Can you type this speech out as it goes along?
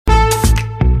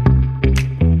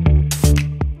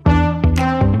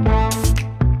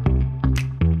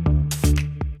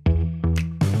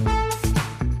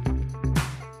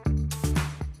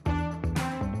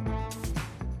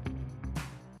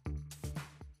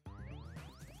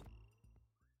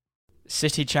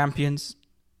City champions,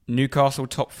 Newcastle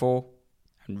top 4,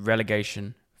 and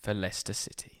relegation for Leicester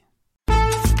City.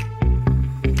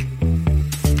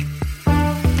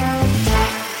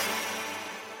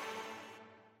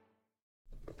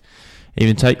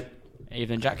 Evening, Tate.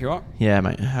 Evening, Jack, you all right? Yeah,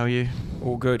 mate. How are you?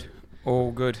 All good.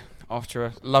 All good. After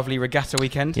a lovely regatta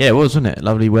weekend. Yeah, it was, wasn't it?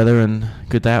 Lovely weather and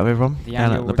good day out with everyone The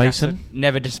down annual at the regatta basin.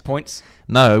 never disappoints.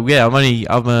 No, yeah,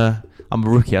 I'm a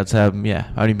rookie. I'd say, I've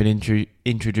only been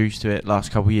introduced to it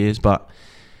last couple of years, but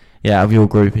yeah, of your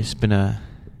group, it's been a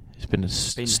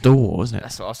stalwart, wasn't it?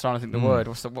 That's what I was trying to think the word.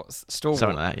 What's stalwart?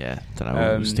 Something like that, yeah. Don't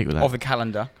know. We'll stick with that. Of the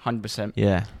calendar, 100%.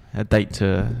 Yeah, a date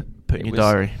to put in your was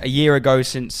diary. A year ago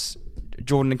since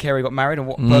Jordan and Kerry got married, and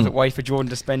what perfect way for Jordan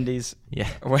to spend his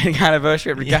wedding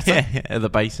anniversary at regatta. Yeah, at the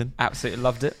basin. Absolutely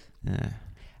loved it. Yeah.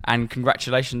 And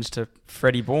congratulations to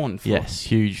Freddie Bourne for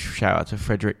huge shout out to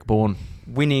Frederick Bourne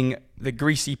winning the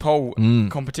Greasy Pole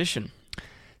competition.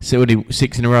 So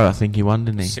 6 in a row, I think he won,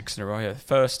 didn't he? 6 in a row, yeah.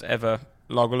 First ever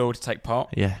Lager Lord to take part.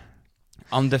 Yeah.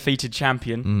 Undefeated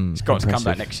champion. He's got to come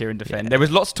back next year and defend. Yeah. There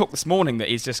was lots of talk this morning that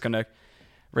he's just going to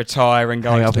retire and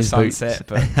go into the sunset.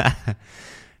 But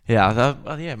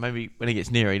yeah, maybe when he gets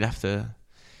nearer, he'd have to.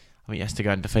 I mean, he has to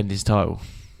go and defend his title.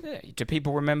 Yeah, do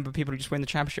people remember people who just win the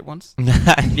championship once?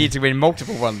 Need to win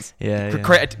multiple ones. Yeah,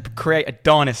 create a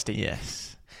dynasty.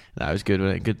 Yes, that was good.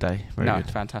 Wasn't it? Good day. Very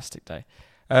good. Fantastic day.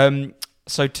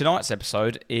 So tonight's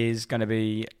episode is going to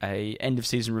be a end of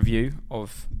season review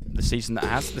of the season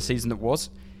the season that was.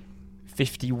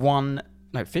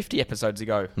 50 episodes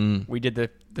ago, we did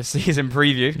the season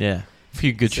preview. Yeah, a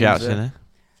few good shouts in there.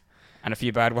 And a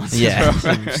few bad ones yeah, as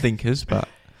well. some stinkers, but...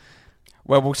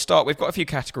 Well, we'll start. We've got a few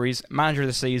categories. Manager of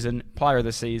the season, player of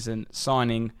the season,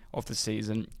 signing of the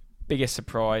season, biggest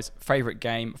surprise, favourite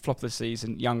game, flop of the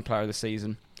season, young player of the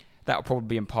season. That will probably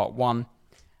be in part 1.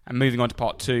 And moving on to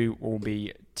part 2 will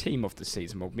be team of the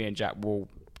season. Well, me and Jack will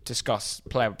discuss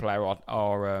player by player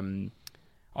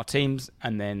our teams,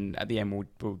 and then at the end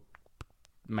we'll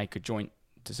make a joint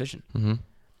decision. Mm-hmm.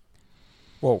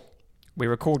 Well,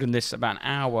 we're recording this about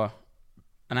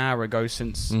an hour ago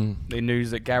since the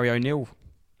news that Gary O'Neill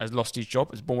has lost his job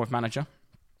as Bournemouth manager.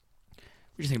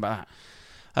 What do you think about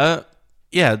that?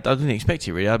 Yeah, I didn't expect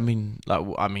it really. I mean,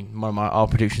 one of our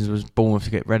predictions was Bournemouth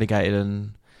to get relegated,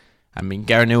 and I mean,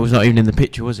 Gary O'Neill was not even in the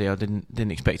picture, was he? I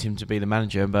didn't expect him to be the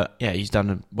manager, but yeah, he's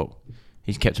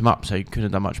kept him up, so he couldn't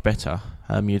have done much better.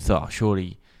 You'd thought,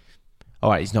 surely,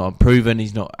 all right, he's not proven,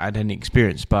 he's not had any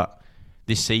experience, but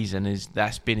this season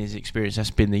that's been his experience.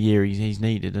 That's been the year he's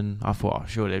needed, and I thought,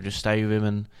 surely they'll just stay with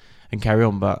him and carry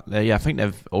on. But I think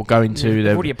they've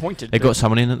already appointed. They've got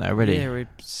someone in, haven't they, already? Yeah,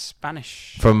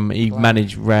 Spanish. He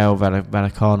managed Rayo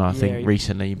Vallecano, I think,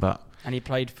 recently, and he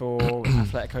played for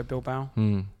Atletico Bilbao.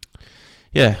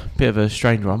 Yeah, bit of a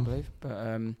strange one. I believe. But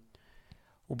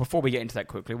well, before we get into that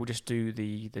quickly, we'll just do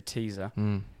the teaser.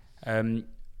 Because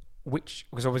I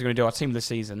was going to do our team of the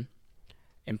season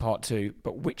in part 2,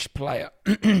 but which player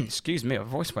excuse me, my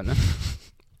voice went there.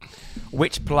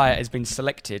 Which player has been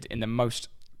selected in the most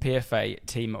PFA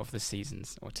team of the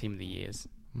seasons or team of the years?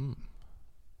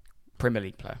 Premier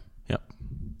League player. Yep.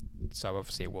 So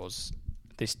obviously it was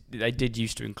this. They did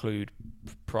used to include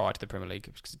prior to the Premier League,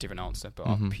 because it's a different answer, but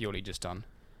I've purely just done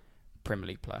Premier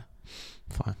League player.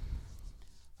 Fine.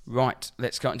 Right,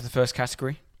 let's go into the first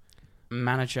category.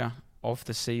 Manager of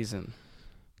the season.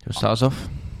 You'll start us off?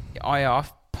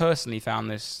 I've personally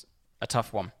found this a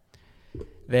tough one.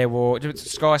 There were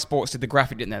Sky Sports did the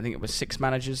graphic, didn't they? I think it was 6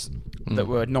 managers that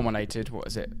were nominated. What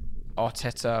is it?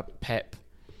 Arteta, Pep,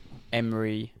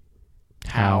 Emery,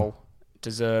 Howe, De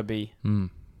Zerbi,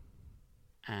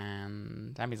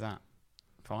 and how many's that?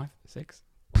 5, 6?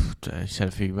 He said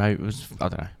a few. Maybe it was. I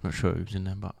don't know. I'm not sure who was in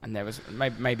there, but and there was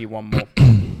maybe one more.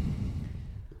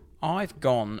 I've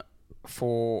gone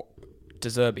for De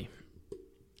Zerbi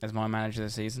as my manager of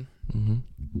the season.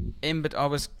 But I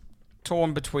was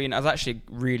torn between. I actually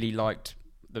really liked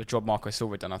the job Marco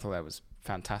Silva done. I thought that was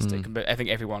fantastic. But I think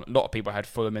a lot of people had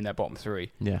Fulham in their bottom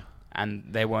 3. Yeah, and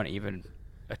they weren't even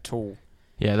at all.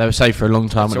 Yeah, they were safe for a long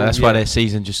time. That's why their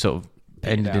season just sort of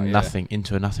ended in nothing,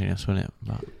 into a nothingness, wasn't it?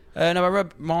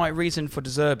 But my reason for De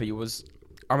Zerbi was,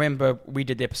 I remember we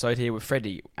did the episode here with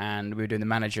Freddie, and we were doing the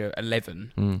manager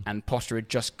 11, and Poster had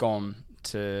just gone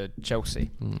to Chelsea.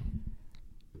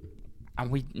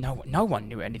 And no one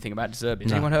knew anything about De Zerbi.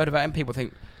 Has anyone heard about him? People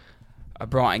think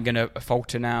Brighton going to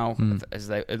falter now, as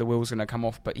the wheels going to come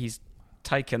off. But he's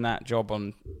taken that job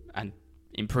on and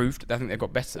improved. I think they've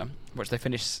got better. Which they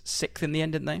finished 6th in the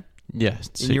end, didn't they? Yeah,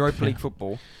 in Europa League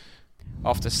football.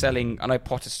 After selling, I know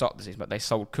Potter started the season, but they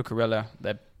sold Cucurella,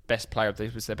 their best player.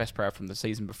 This was their best player from the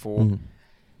season before.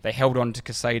 They held on to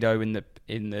Casado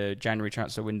in the January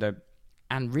transfer window,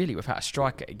 and really without a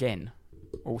striker again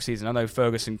all season. I know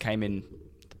Ferguson came in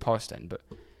the past end, but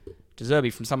De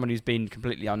Zerbi, from someone who's been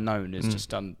completely unknown, has just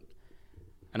done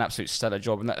an absolute stellar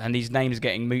job. And these names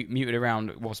getting muted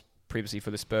around was previously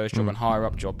for the Spurs job and higher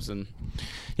up jobs. And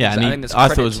yeah, so and I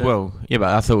thought as well. Yeah, but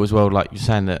I thought as well, like you're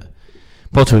saying, that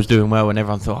Potter was doing well, and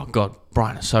everyone thought, "Oh God,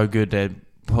 Brighton are so good.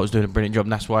 Potter's doing a brilliant job,"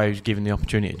 and that's why he was given the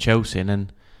opportunity at Chelsea. And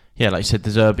then, yeah, like you said, De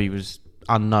Zerbi was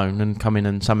unknown and come in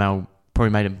and somehow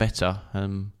probably made him better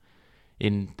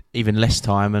in even less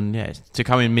time. And yeah, to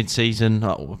come in mid-season,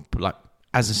 like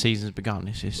as the season's begun,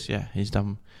 it's just, yeah, he's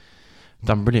done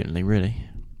brilliantly, really.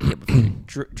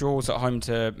 Draws at home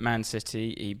to Man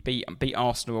City. He beat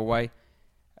Arsenal away.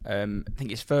 I think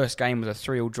his first game was a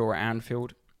 3-3 draw at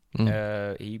Anfield.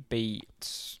 He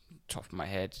beat, top of my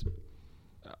head,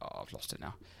 I've lost it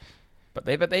now. But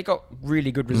they got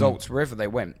really good results wherever they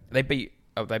went. They beat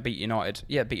United.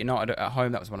 Yeah, beat United at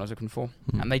home. That was what I was looking for.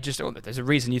 And they just, there's a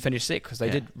reason you finished sixth, because they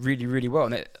did really, really well.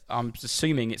 And I'm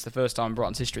assuming it's the first time in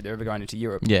Brighton's history they're ever going into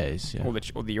Europe. Yeah, it is. Yeah.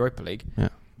 Or the Europa League. Yeah.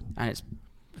 And it's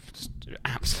just an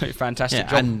absolutely fantastic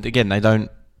job. And again,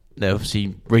 they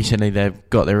obviously recently they've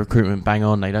got their recruitment bang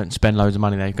on. They don't spend loads of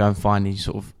money. They go and find these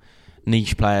sort of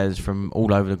niche players from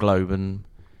all over the globe, and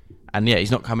yeah,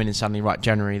 he's not coming in suddenly. Right,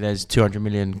 January, there's 200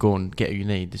 million. Go and get who you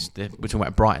need. We're talking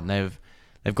about Brighton.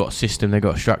 They've got a system. They've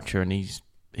got a structure, and he's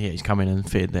come in and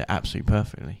fitted it absolutely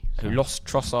perfectly. So. Who lost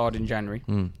Trossard in January?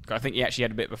 I think he actually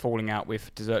had a bit of a falling out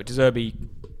with De Zerbi.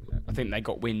 I think they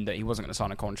got wind that he wasn't going to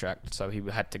sign a contract, so he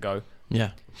had to go.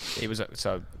 Yeah,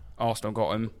 so Arsenal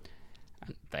got him.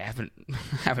 And they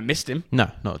haven't missed him. No,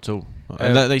 not at all.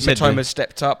 They said Mitoma's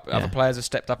stepped up. Other players have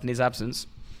stepped up in his absence.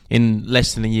 In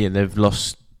less than a year, they've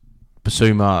lost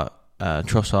Basuma,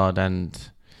 Trossard, and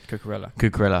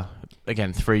Cucurella.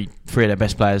 Again, three of their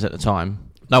best players at the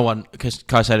time. No one, because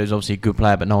Caicedo was obviously a good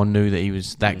player, but no one knew that he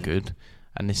was that good.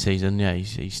 And this season, yeah,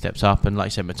 he steps up. And like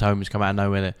you said, Mitoma's come out of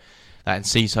nowhere. And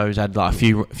Cisso's had like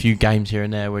a few games here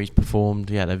and there where he's performed.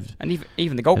 Yeah, and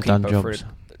even the goalkeeper,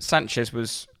 Sanchez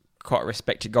was quite a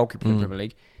respected goalkeeper in the Premier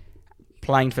League,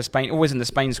 playing for Spain, always in the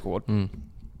Spain squad.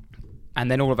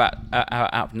 And then all about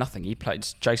out of nothing, he played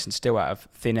Jason Still out of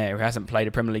thin air, who hasn't played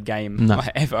a Premier League game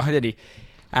ever, did he?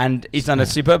 And he's done a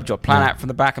superb job, playing out from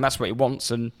the back, and that's what he wants.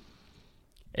 And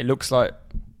it looks like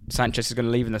Sanchez is going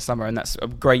to leave in the summer, and that's a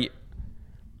great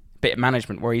bit of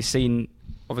management where he's seen,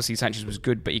 obviously Sanchez was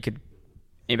good, but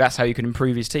that's how you can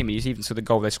improve his team. You even saw the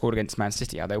goal they scored against Man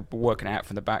City, how they were working out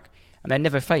from the back, and they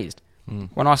never phased.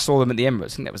 When I saw them at the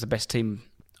Emirates, I think that was the best team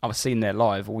I've seen there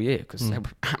live all year, because they were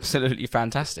absolutely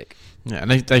fantastic. Yeah, and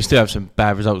they still have some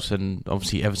bad results, and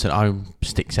obviously Everton at home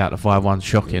sticks out. The 5-1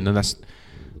 shocking, and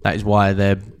that is why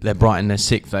they're Brighton. They're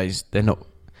sixth. They're not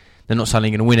suddenly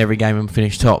going to win every game and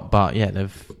finish top, but yeah,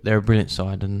 they're a brilliant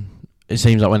side, and it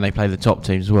seems like when they play the top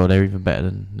teams as well, they're even better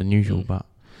than usual. But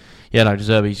yeah, no, De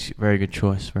Zerbi's a very good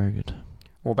choice, very good.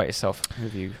 What about yourself? Who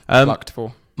have you lucked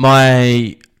for?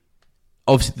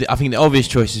 Obviously, I think the obvious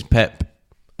choice is Pep.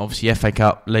 Obviously, FA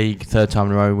Cup, League, third time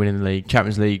in a row winning the league.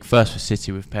 Champions League, first for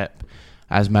City with Pep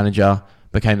as manager.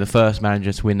 Became the first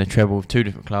manager to win the treble with two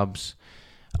different clubs.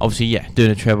 Obviously, yeah, doing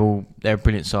a treble. They're a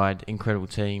brilliant side, incredible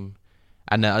team.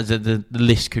 And the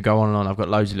list could go on and on. I've got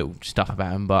loads of little stuff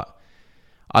about them, but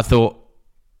I thought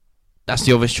that's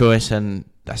the obvious choice and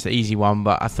that's the easy one.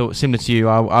 But I thought, similar to you,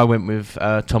 I went with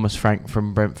Thomas Frank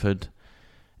from Brentford.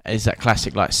 It's that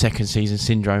classic like second season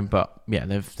syndrome, but yeah,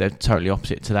 they're totally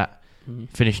opposite to that.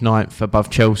 Finished 9th above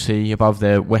Chelsea, above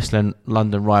their West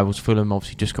London rivals. Fulham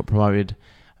obviously just got promoted,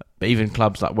 but even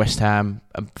clubs like West Ham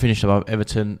finished above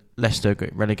Everton. Leicester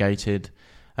got relegated,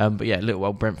 but yeah, little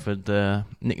old Brentford, the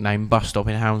nickname bus stop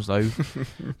in Hounslow.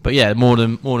 But yeah, more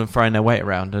than throwing their weight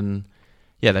around, and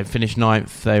yeah, they finished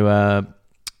 9th. They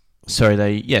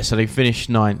finished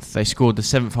 9th. They scored the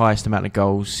 7th highest amount of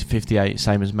goals, 58,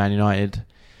 same as Man United.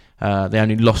 They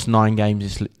only lost 9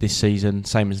 games this season,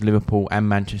 same as Liverpool and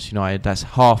Manchester United. That's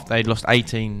half. They'd lost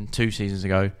 18 2 seasons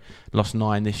ago, lost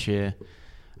 9 this year.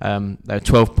 They were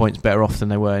 12 points better off than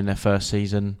they were in their first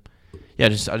season. Yeah, I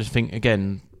just think,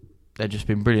 again, they've just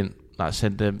been brilliant. Like I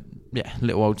said,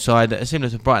 little old side.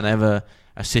 Similar to Brighton, they have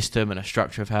a system and a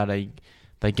structure of how they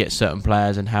get certain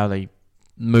players and how they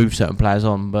move certain players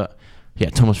on. But yeah,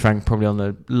 Thomas Frank probably on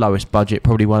the lowest budget,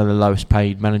 probably one of the lowest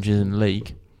paid managers in the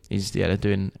league. They're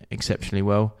doing exceptionally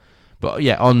well. But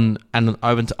yeah,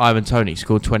 Ivan Toney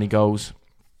scored 20 goals.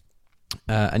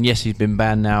 And yes, he's been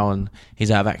banned now and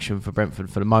he's out of action for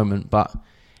Brentford for the moment, but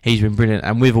he's been brilliant.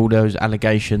 And with all those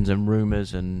allegations and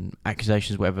rumours and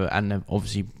accusations, whatever, and they've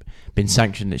obviously been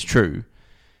sanctioned, it's true.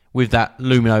 With that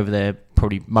looming over their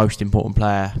probably most important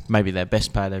player, maybe their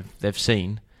best player they've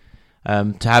seen.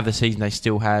 To have the season they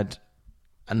still had,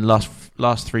 and the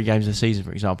last 3 games of the season,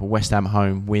 for example, West Ham at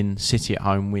home, win, City at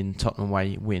home, win, Tottenham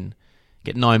away, win.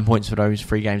 Get 9 points for those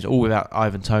 3 games, all without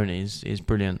Ivan Toney is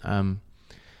brilliant.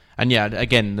 And yeah,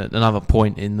 again, another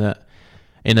point in that,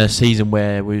 in a season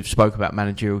where we've spoke about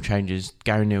managerial changes,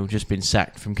 Gary Neville just been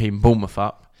sacked from keeping Bournemouth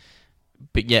up,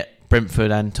 but yet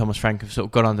Brentford and Thomas Frank have sort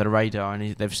of got under the radar,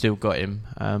 and they've still got him.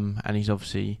 And he's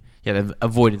obviously, they've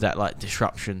avoided that like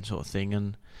disruption sort of thing,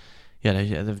 and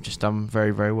they've just done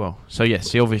very, very well. So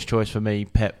yes, the obvious choice for me,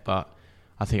 Pep, but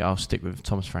I think I'll stick with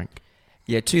Thomas Frank.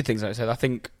 Yeah, 2 things like I said. I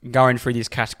think going through these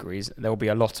categories, there will be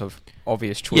a lot of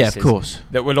obvious choices. Yeah, of course.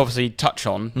 That we'll obviously touch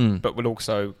on, but we'll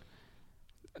also...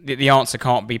 The answer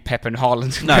can't be Pep and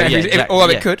Haaland. No, yeah, exactly,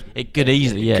 although it could. It could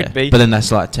easily, yeah. Could be. But then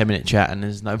that's like a 10-minute chat and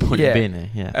there's no point in being there.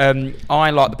 Yeah. I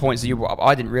like the points that you brought up.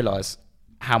 I didn't realise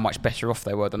how much better off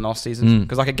they were than last season.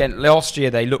 Because, again, last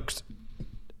year they looked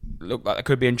like they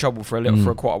could be in trouble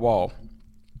for quite a while.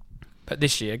 But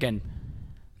this year, again,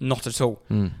 not at all.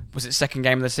 Was it second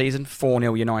game of the season?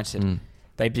 4-0 United.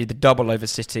 They did the double over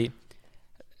City.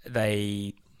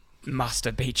 They must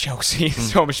have beat Chelsea.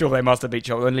 So I'm sure they must have beat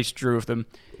Chelsea. Or at least drew with them.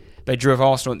 They drew with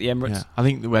Arsenal at the Emirates. Yeah, I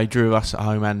think they drew us at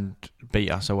home and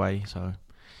beat us away. So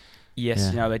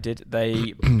yes, they did.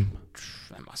 They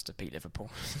must have beat Liverpool.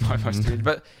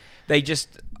 But they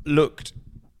just looked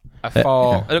it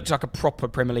looked like a proper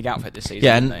Premier League outfit this season.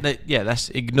 Yeah, and that's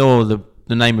ignore the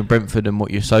name of Brentford and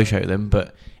what you associate with them.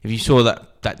 But if you saw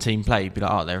that team play, you'd be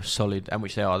like, they're a solid, and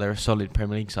which they are. They're a solid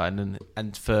Premier League side,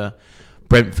 and for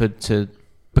Brentford to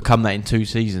become that in 2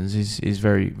 seasons is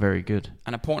very, very good.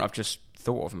 And a point I've just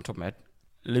thought of from the top of my head,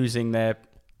 losing their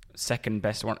second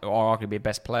best, or arguably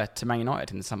best player to Man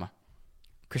United in the summer,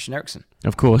 Christian Eriksen.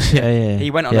 Of course, yeah. He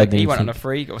went on a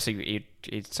free. Obviously,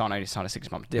 he signed a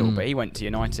 6-month deal, but he went to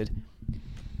United,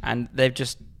 and they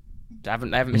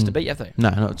haven't missed a beat, have they? No,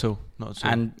 not at all.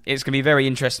 And it's going to be very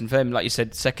interesting for him. Like you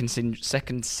said, second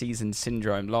season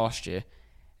syndrome last year.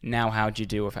 Now, how do you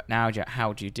deal with it?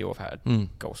 How do you deal with a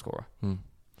goal scorer?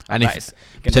 And if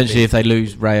potentially if they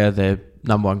lose Raya, their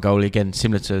number 1 goalie, again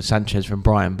similar to Sanchez from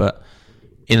Brighton, but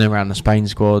in and around the Spain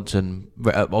squads, and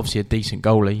obviously a decent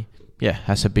goalie,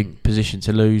 that's a big position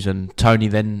to lose. And Tony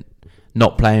then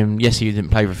not playing. Yes, he didn't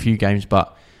play for a few games,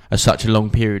 but such a long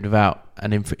period without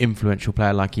an influential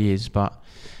player like he is. But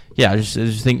I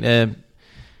just think they're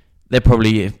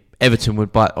probably, if Everton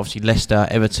would bite, obviously Leicester,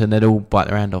 Everton, they'd all bite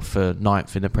their hand off for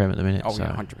 9th in the Prem at the minute.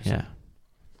 100%. Yeah.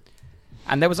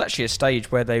 And there was actually a stage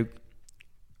where they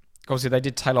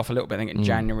did tail off a little bit, I think, in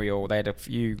January, or they had a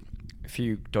few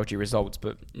dodgy results,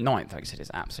 but 9th, like I said,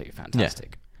 is absolutely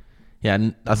fantastic. Yeah,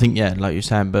 and I think, like you're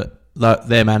saying, but like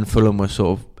their man Fulham were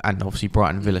sort of, and obviously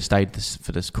Brighton and Villa stayed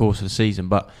for the course of the season,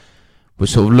 but were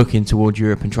sort of looking towards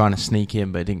Europe and trying to sneak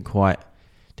in, but it didn't quite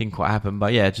happen.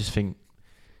 But I just think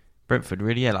Brentford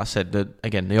really, like I said,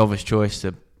 the obvious choice,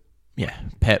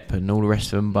 Pep and all the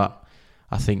rest of them, but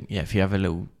I think, if you have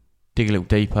dig a little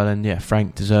deeper, then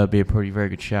Frank, De Zerbi are probably very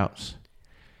good shouts.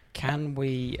 Can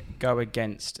we go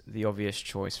against the obvious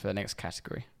choice for the next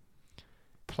category?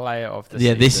 Player of the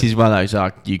season. This is one of those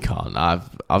you can't.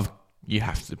 You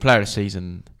have to. Player of the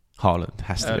season, Haaland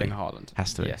has to Erling be. Haaland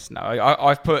Has to be. Yes. No.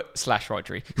 I've put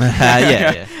 /Rodri.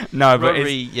 Yeah. No, but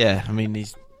Rodri, I mean,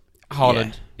 he's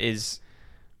Haaland is.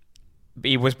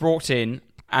 He was brought in,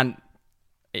 and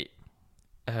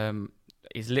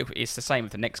it's the same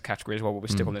with the next category as well, but we're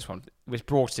still on this one. He was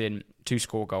brought in to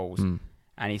score goals,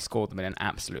 and he scored them in an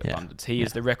absolute abundance. He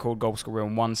is the record goal scorer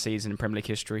in 1 season in Premier League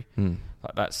history.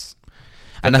 Like that's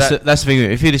the thing.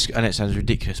 If you and it sounds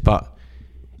ridiculous, but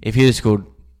if he had scored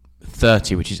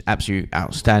 30, which is absolute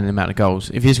outstanding amount of goals,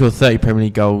 if he had scored 30 Premier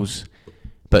League goals,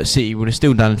 but City would have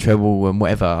still done a treble and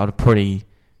whatever, I'd have probably.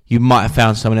 You might have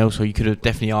found someone else, or you could have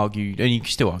definitely argued, and you can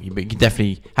still argue, but you can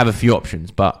definitely have a few options.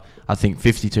 But I think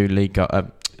 52 league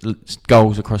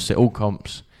goals across all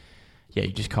comps, you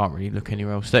just can't really look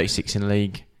anywhere else. 36 in the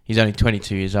league. He's only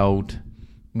 22 years old.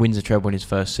 Wins a treble in his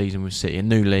first season with City. A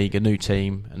new league, a new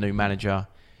team, a new manager.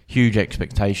 Huge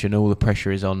expectation. All the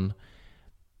pressure is on,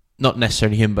 not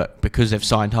necessarily him, but because they've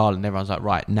signed Haaland, everyone's like,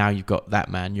 right, now you've got that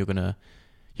man. You're gonna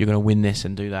win this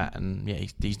and do that. And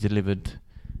he's delivered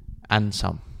and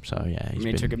some. So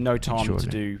it took him no time to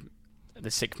do the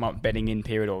 6-month betting in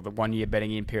period or the 1 year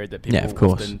betting in period that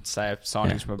people often say of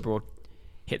signings from abroad.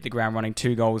 Hit the ground running,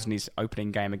 2 goals in his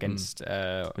opening game against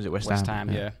was it West Ham?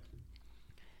 Yeah.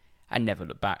 And never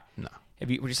looked back. No.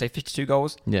 Would you say 52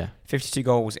 goals? Yeah. 52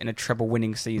 goals in a treble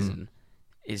winning season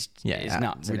is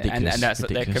nuts. Ridiculous. And that's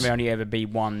ridiculous. There can only ever be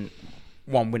one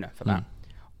winner for that.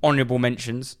 Honourable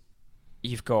mentions,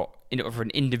 you've got for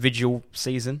an individual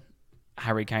season,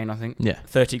 Harry Kane, I think. Yeah.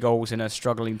 30 goals in a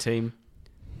struggling team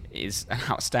is an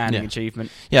outstanding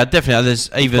achievement. Yeah, definitely. There's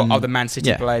even got other Man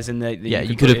City players in there.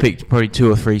 You could have picked probably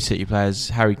 2 or 3 City players.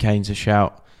 Harry Kane's a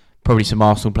shout. Probably some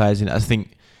Arsenal players in it. I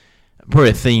think probably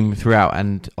a theme throughout.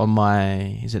 And on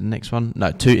is it the next one? No,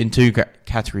 in two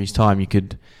categories time,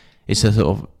 it's a sort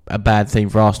of a bad theme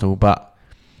for Arsenal, but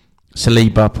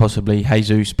Saliba possibly,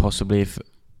 Jesus possibly, if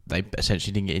they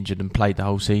essentially didn't get injured and played the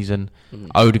whole season.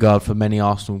 Odegaard for many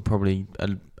Arsenal, probably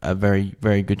a very,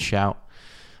 very good shout.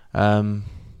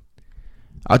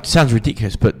 It sounds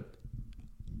ridiculous, but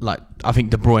I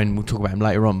think De Bruyne, we'll talk about him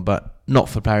later on, but not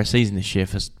for player of the season this year,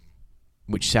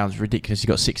 which sounds ridiculous. He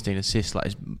got 16 assists,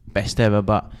 his best ever,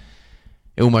 but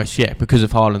it almost, because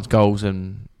of Haaland's goals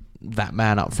and that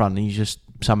man up front, he's just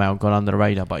somehow gone under the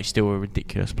radar, but he's still a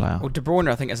ridiculous player. Well, De Bruyne,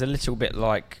 I think, is a little bit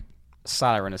like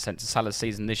Salah in a sense. Salah's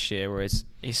season this year, whereas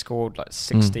he scored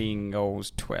 16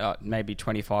 goals, maybe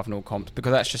 25 in all comps,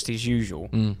 because that's just his usual.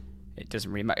 It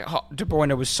doesn't really matter. De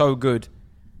Bruyne was so good,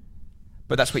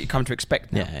 but that's what you come to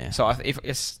expect now. Yeah. So if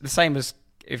it's the same as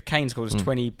if Kane scores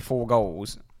 24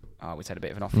 goals, we'd had a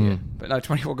bit of an off year, but no,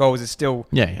 24 goals is still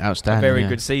outstanding, a very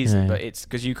good season. Yeah. But it's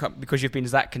because you've been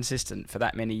that consistent for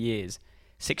that many years.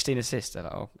 16 assists.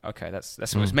 Okay, that's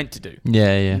what it's meant to do.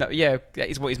 Yeah. No, that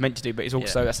is what he's meant to do. But it's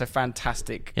also that's a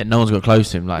fantastic. Yeah, no one's got close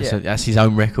to him. So that's his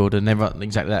own record, and everyone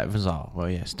exactly that.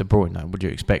 Everyone's it's De Bruyne. What would you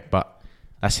expect? But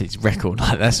that's his record.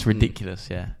 That's ridiculous.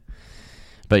 Yeah.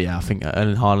 But I think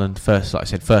Erling Haaland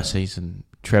first season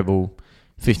treble,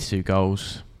 52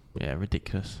 goals. Yeah,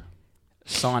 ridiculous.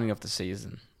 Signing of the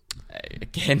season.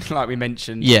 Again, like we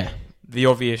mentioned. Yeah. The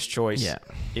obvious choice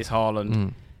is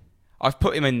Haaland. I've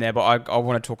put him in there, but I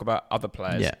want to talk about other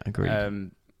players. Yeah, agreed.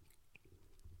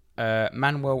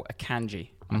 Manuel Akanji,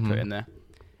 I put in there.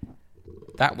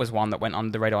 That was one that went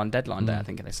under the radar on deadline day, I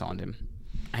think, and they signed him.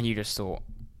 And you just thought,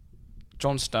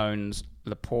 John Stones,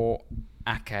 Laporte,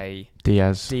 Ake,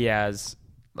 Diaz,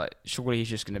 surely he's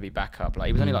just going to be back up.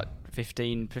 He was only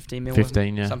 15 mil,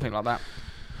 15, yeah. Something like that.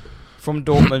 From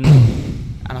Dortmund,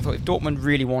 and I thought if Dortmund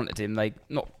really wanted him,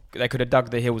 they could have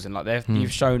dug their heels in.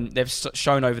 They've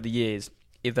shown over the years,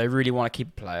 if they really want to keep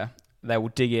a player, they will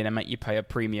dig in and make you pay a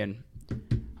premium.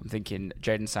 I'm thinking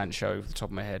Jadon Sancho, off the top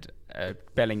of my head,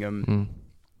 Bellingham,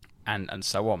 and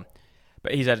so on.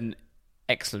 But he's had an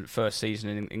excellent first season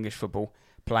in English football,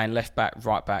 playing left back,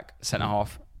 right back, centre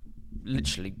half,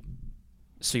 literally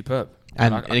superb.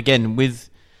 And again, with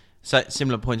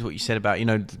similar points to what you said about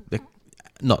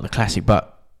not the classic,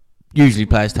 but usually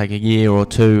players take a year or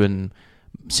 2 and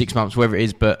 6 months, whatever it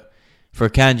is. But for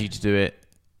Akanji to do it,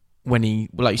 when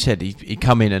like you said, he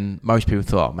come in and most people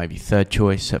thought maybe third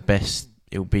choice at best.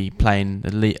 He'll be playing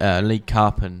the League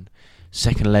Cup and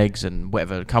second legs and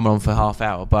whatever, coming on for half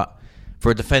hour. But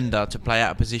for a defender to play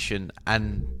out of position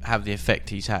and have the effect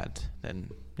he's had,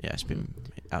 then it's been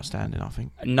outstanding, I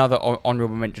think. Another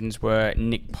honourable mentions were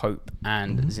Nick Pope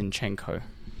and Zinchenko.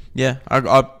 Yeah,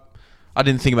 I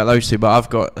didn't think about those two, but I've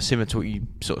got a similar to what you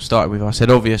sort of started with. I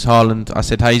said obvious Haaland, I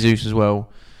said Jesus as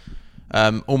well.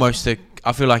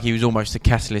 I feel like he was almost the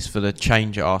catalyst for the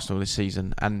change at Arsenal this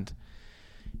season. And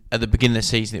at the beginning of the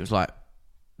season, it was like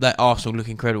that Arsenal look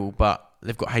incredible, but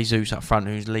they've got Jesus up front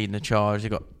who's leading the charge.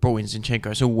 They've got brought in Zinchenko.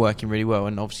 It's all working really well,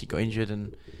 and obviously got injured,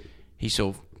 and he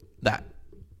sort of that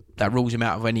rules him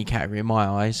out of any category in my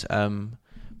eyes.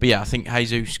 But I think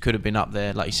Jesus could have been up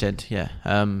there, like you said. Yeah,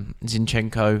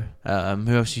 Zinchenko.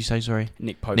 Who else did you say? Sorry,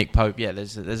 Nick Pope. Nick Pope. Yeah,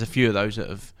 there's a few of those that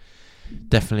have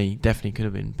definitely could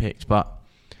have been picked. But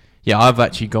I've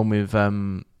actually gone with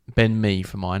Ben Mee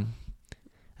for mine.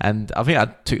 And I think I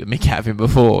took the mick out of him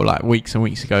before, weeks and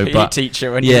weeks ago. PE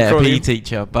teacher, PE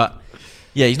teacher. But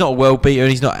he's not a world beater,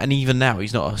 and even now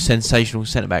he's not a sensational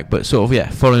centre back. But sort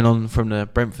of following on from the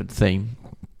Brentford theme,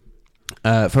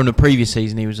 from the previous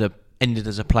season he was ended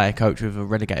as a player coach with a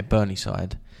relegated Burnley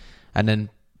side, and then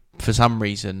for some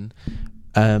reason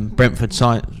Brentford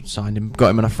signed him, got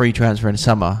him on a free transfer in the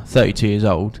summer. 32 years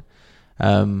old,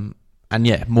 and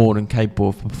more than capable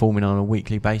of performing on a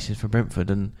weekly basis for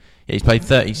Brentford. And he's played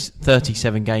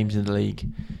 37 games in the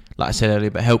league, like I said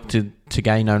earlier, but helped to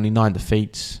gain only 9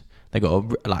 defeats. They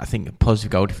got I think a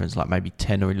positive goal difference, maybe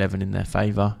 10 or 11 in their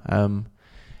favour.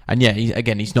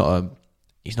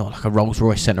 He's not like a Rolls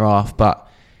Royce centre half, but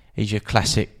he's your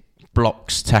classic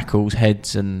blocks, tackles,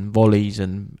 heads, and volleys,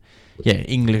 and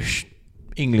English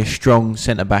strong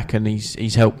centre back, and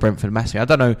he's helped Brentford massively. I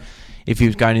don't know if he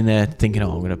was going in there thinking,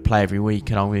 I'm going to play every week,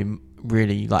 and I'm going to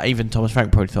really even Thomas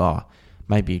Frank probably thought,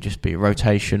 maybe just be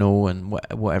rotational and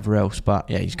whatever else. But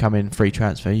he's come in free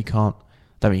transfer. Don't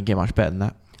even get much better than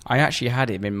that. I actually had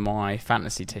him in my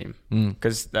fantasy team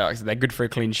because they're good for a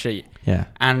clean sheet. Yeah.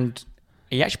 And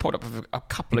he actually popped up with a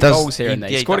couple of goals here and there.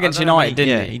 He scored against United,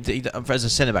 didn't he? As a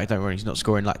centre-back, don't worry, he's not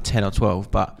scoring like 10 or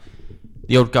 12, but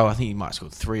the odd goal, I think he might have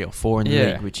scored 3 or 4 in the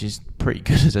league, which is pretty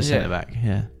good as a centre-back.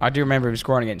 Yeah. I do remember him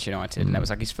scoring against United, and that was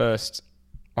like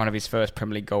one of his first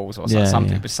Premier League goals or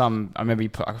something. But I remember he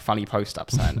put like a funny post up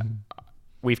saying,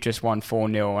 we've just won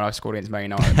 4-0 and I scored against Man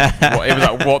United. It was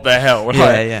like, what the hell?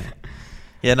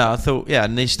 Yeah, no, I thought,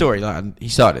 and his story, like, he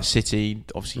started at City,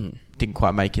 obviously didn't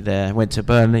quite make it there, went to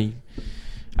Burnley,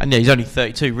 and he's only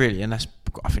 32 really, and I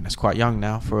think that's quite young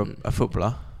now for a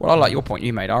footballer. Well, I like your point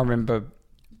you made. I remember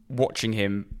watching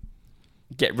him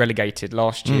get relegated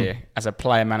last year as a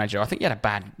player manager. I think he had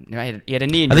a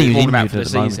knee injury all out for the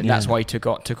season. That's why he took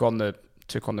on the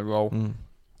role.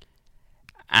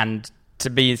 And to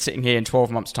be sitting here in 12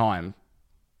 months' time,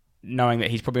 knowing that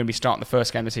he's probably going to be starting the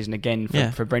first game of the season again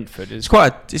for Brentford, it's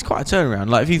quite a turnaround.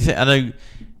 Like, if you think, I know,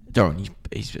 Doran,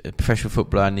 he's a professional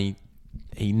footballer and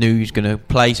he knew he was going to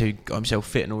play, so he got himself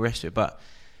fit and all the rest of it. But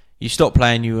you stop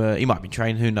playing, he might be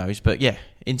trained, who knows? But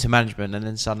into management, and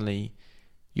then suddenly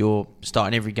you're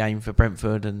starting every game for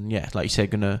Brentford, and like you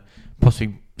said, going to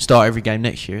possibly start every game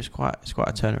next year. It's quite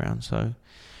a turnaround. So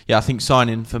I think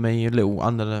signing for me a little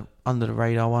under the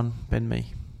radar one, Ben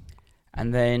Mee.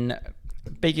 And then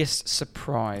biggest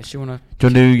surprise. Do you want to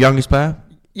do youngest player?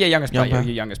 Yeah, youngest player. Your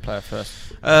youngest player first.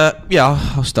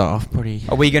 I'll start off probably.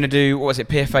 Are we going to do, what was it,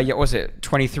 PFA? What was it,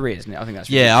 23, isn't it? I think that's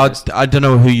ridiculous. I don't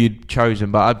know who you'd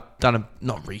chosen, but I've done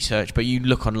not research, but you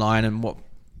look online and what,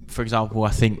 for example, I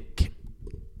think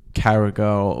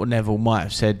Carragher or Neville might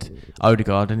have said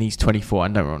Odegaard, and he's 24,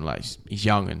 and don't get me wrong, he's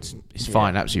young and it's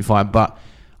fine, absolutely fine. But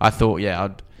I thought,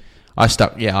 I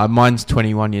stuck. Mine's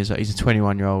 21 years old. He's a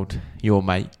 21-year-old, your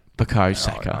mate, Bukayo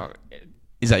Saka.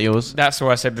 Is that yours? That's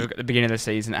what I said at the beginning of the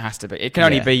season. It has to be. It can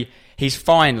only be. He's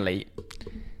finally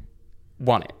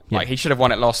won it. Like, he should have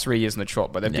won it last 3 years in the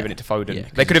trot, but they've given it to Foden. Yeah,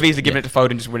 they could have easily given it to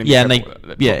Foden, just winning.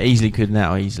 Easily could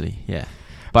now, easily. Yeah,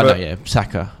 but no,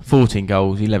 Saka, 14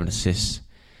 goals, 11 assists,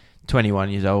 21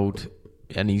 years old,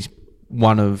 and he's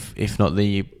one of, if not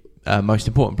the most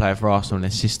important player for Arsenal in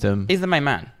their system. He's the main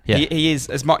man. Yeah. He is,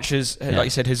 as much as, like you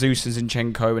said, Jesus and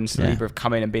Zinchenko and Saliba have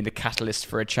come in and been the catalyst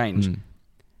for a change.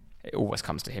 It always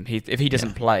comes to him. If he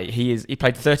doesn't play, he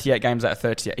played 38 games out of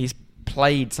 38. He's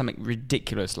played something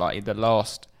ridiculous, like the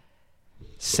last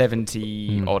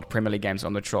 70 odd Premier League games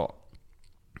on the trot,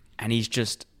 and he's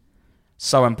just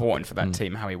so important for that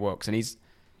team, how he works, and he's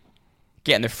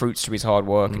getting the fruits to his hard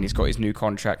work, and he's got his new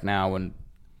contract now. And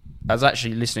I was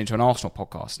actually listening to an Arsenal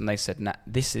podcast, and they said,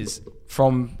 this is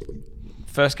from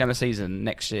first game of the season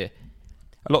next year,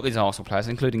 a lot of these Arsenal players,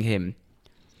 including him,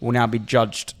 will now be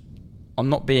judged on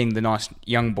not being the nice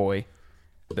young boy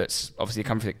that's obviously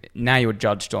come from. Now you're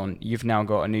judged on, you've now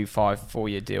got a new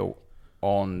 4-year deal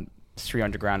on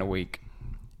 300 grand a week.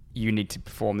 You need to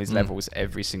perform these levels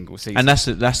every single season. And that's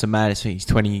the maddest thing.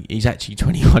 He's actually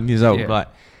 21 years old.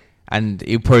 And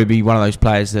he'll probably be one of those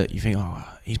players that you think,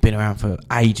 he's been around for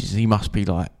ages. He must be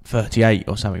like 38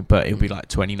 or something, but he'll be like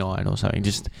 29 or something,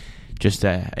 just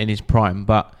there in his prime.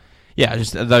 But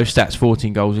just those stats: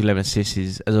 14 goals, 11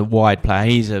 assists. As a wide player,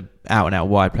 he's a out and out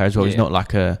wide player as well. He's not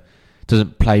like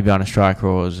doesn't play behind a striker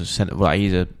or as a centre. Like,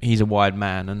 he's a wide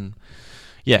man, and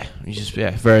he's just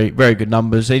very very good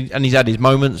numbers. And he's had his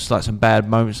moments, like some bad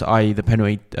moments, i.e. the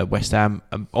penalty at West Ham.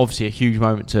 Obviously, a huge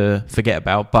moment to forget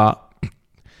about, but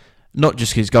not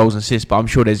just his goals and assists. But I'm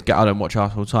sure I don't watch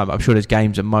Arsenal all the time, but I'm sure there's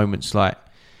games and moments like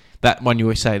that one you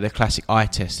always say, the classic eye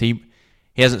test. He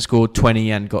hasn't scored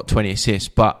 20 and got 20 assists,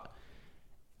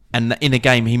 and in a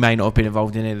game, he may not have been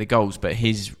involved in any of the goals, but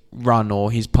his run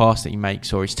or his pass that he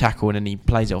makes or his tackle and then he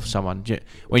plays it off someone.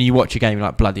 When you watch a game, you're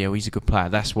like, bloody hell, he's a good player.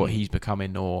 That's what he's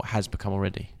becoming or has become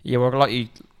already. Yeah, well, like you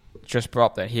just brought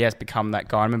up there, he has become that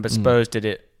guy. I remember Spurs did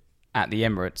it at the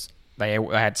Emirates. They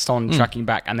had Son tracking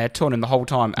back and they had Turin the whole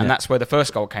time. And that's where the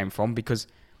first goal came from, because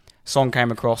Son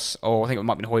came across, or I think it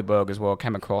might have been Højbjerg as well,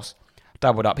 came across,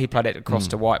 doubled up. He played it across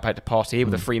to White, played it past here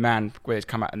with a free man where it's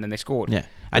come out and then they scored. Yeah.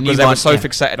 And because they were so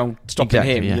fixated on stopping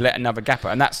him, you let another gapper.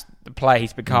 And that's the player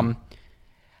he's become.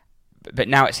 But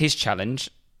now it's his challenge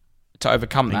to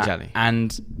overcome that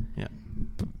and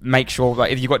make sure that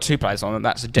if you've got two players on,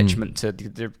 that's a detriment to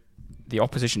the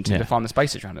opposition to find the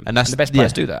spaces around them. And the best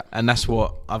players do that. And that's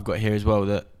what I've got here as well,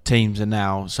 that teams are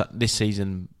now, this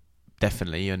season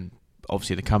definitely, and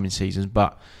obviously the coming seasons,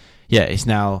 but it's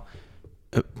now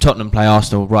Tottenham play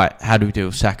Arsenal, right, how do we deal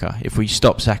with Saka? If we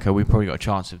stop Saka, we've probably got a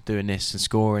chance of doing this and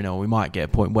scoring, or we might get a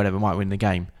point, whatever, might win the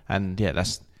game. And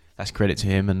that's credit to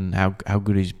him and how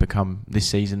good he's become this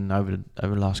season over the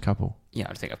last couple.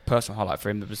 I think a personal highlight for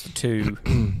him was the 2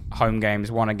 home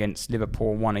games, one against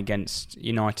Liverpool, one against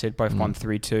United, both won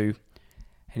 3-2,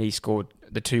 and he scored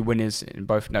the 2 winners in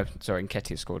both. No, sorry,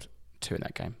 Nketiah scored 2 in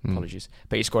that game. Apologies,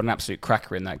 but he scored an absolute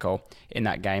cracker in that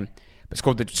game. But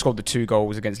scored the 2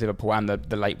 goals against Liverpool and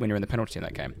the late winner in the penalty in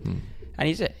that game. And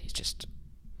he's a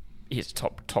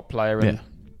top player, and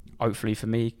hopefully for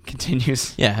me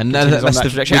continues. Yeah, and continues that's on that the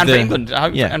trajectory. And for England, I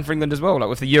hope, yeah. and for England as well. Like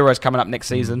with the Euros coming up next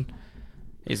season.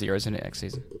 Is the Euros, isn't it, next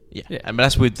season? Yeah. And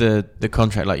that's with the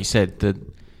contract, like you said.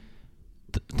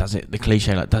 Does it, the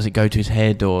cliche, like, does it go to his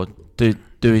head, or do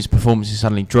his performances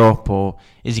suddenly drop, or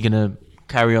is he going to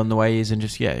carry on the way he is and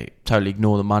just totally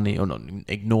ignore the money, or not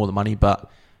ignore the money, but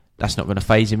that's not going to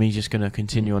faze him. He's just going to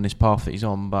continue on this path that he's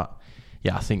on. But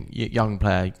I think young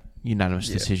player, unanimous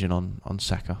decision on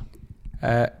Saka.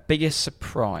 Biggest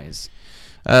surprise?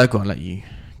 Go on, let you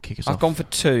kick us off. I've gone for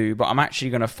 2, but I'm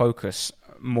actually going to focus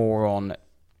more on.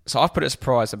 So I've put it as a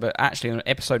surprise, but actually on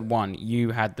episode 1,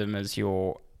 you had them as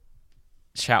your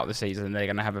shout of the season, and they're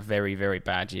going to have a very, very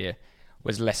bad year,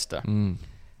 was Leicester.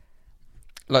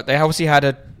 Like, they obviously had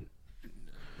a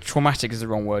traumatic is the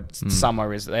wrong word.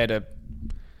 Summer is they had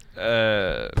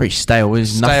a pretty stale.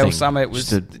 Nothing. Summer.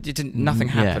 Nothing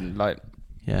happened. Like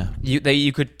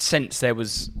you could sense there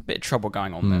was a bit of trouble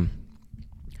going on there.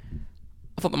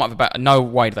 I thought there might have no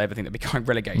way did they ever think they'd be going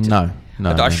relegated. No.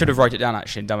 I should have wrote it down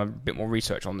actually and done a bit more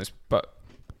research on this. But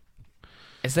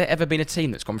has there ever been a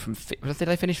team that's gone from did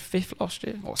they finish 5th last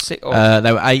year or 6th?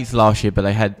 They were 8th last year, but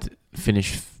they had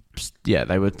finished. Yeah,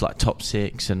 they were like top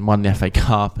 6 and won the FA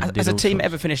Cup. And has a team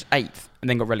ever finished 8th and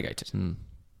then got relegated?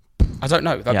 I don't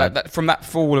know. From that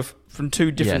fall from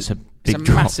 2 different. It's a big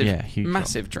drop.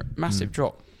 Massive drop.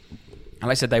 And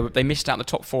like I said, they missed out on the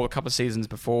top 4 a couple of seasons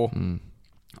before.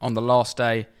 On the last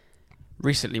day,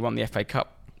 recently won the FA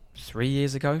Cup 3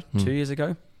 years ago, 2 years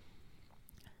ago.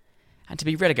 And to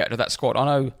be relegated to that squad, I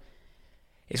know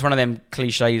it's one of them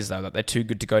cliches though, that they're too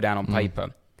good to go down on paper.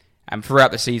 And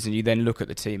throughout the season, you then look at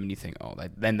the team and you think,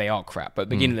 they are crap. But at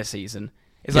the beginning of the season,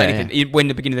 it's like anything. When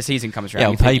the beginning of the season comes around,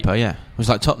 on paper, it was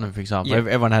like Tottenham, for example.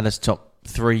 Everyone had us top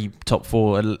 3, top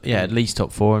 4, at least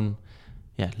top 4, and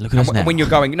look at us now. When you're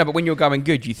going, but when you're going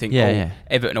good, you think,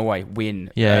 Everton away,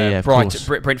 win.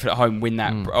 Brentford at home, win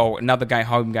that. Another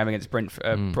home game against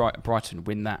Brighton,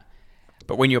 win that.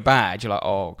 But when you're bad, you're like,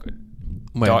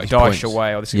 Dyche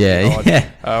away, this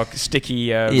is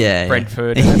sticky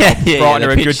Brentford. Brighton are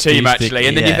a good team actually,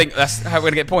 and then you think that's how we're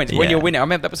going to get points. When you're winning, I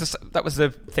mean that was the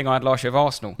thing I had last year with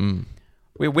Arsenal.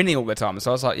 We were winning all the time,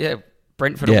 so I was like,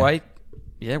 Brentford away,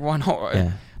 why not?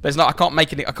 There's not. I can't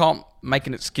make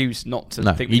an excuse not to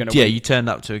think we're going to win. You turned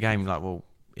up to a game like, well,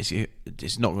 it's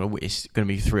not going to. It's going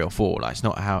to be 3 or 4. Like, it's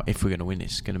not how if we're going to win.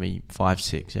 It's going to be 5,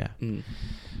 6.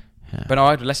 But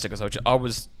I had Leicester because I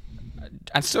was.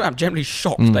 And still, I'm generally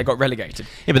shocked they got relegated.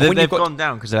 Yeah, but they've gone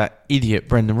down because of that idiot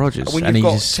Brendan Rodgers, and he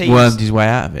just wormed his way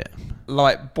out of it.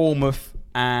 Like Bournemouth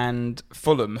and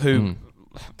Fulham, who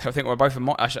I think were both.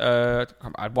 I'd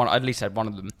at least had one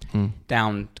of them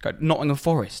down to go. Nottingham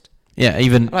Forest. Yeah,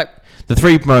 even like the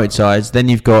 3 promoted sides. Then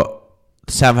you've got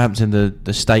Southampton,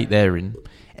 the state they're in,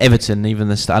 Everton, even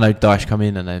I know Dyche come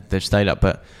in and they've stayed up,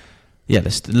 but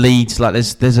there's Leeds. Like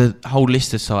there's a whole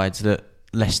list of sides that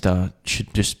Leicester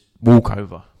should just walk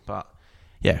over. But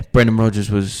Brendan Rodgers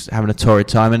was having a torrid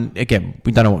time, and again,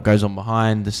 we don't know what goes on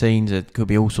behind the scenes. There could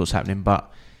be all sorts happening,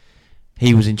 but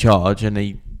he was in charge, and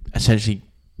he essentially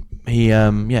he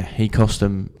cost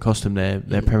them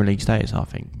their Premier League status, I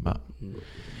think. But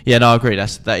I agree.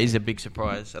 That is a big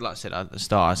surprise. Like I said at the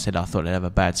start, I thought they'd have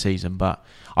a bad season, but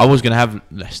I was going to have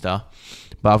Leicester,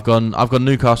 but I've gone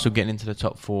Newcastle getting into the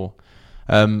top 4.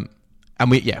 And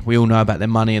we all know about their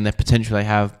money and their potential they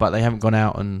have, but they haven't gone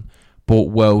out and bought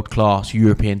world-class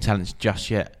European talents just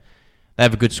yet. They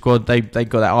have a good squad. They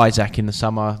got that Isaac in the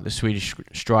summer, the Swedish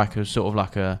striker, sort of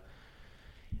like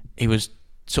he was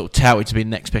sort of touted to be the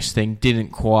next best thing. Didn't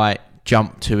quite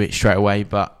jump to it straight away,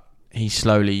 but he's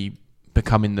slowly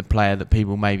becoming the player that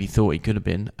people maybe thought he could have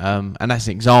been. And that's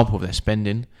an example of their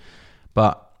spending.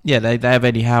 But they have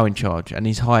Eddie Howe in charge, and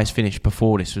his highest finish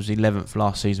before this was 11th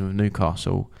last season with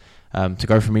Newcastle. To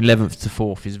go from 11th to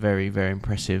 4th is very, very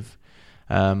impressive.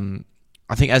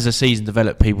 I think as the season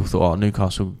developed, people thought,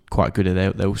 Newcastle quite good.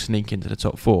 They'll sneak into the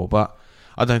top 4, but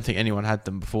I don't think anyone had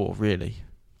them before, really.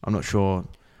 I'm not sure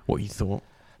what you thought.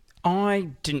 I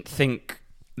didn't think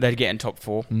they'd get in top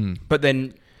 4, but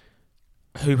then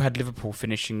who had Liverpool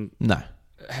finishing? No,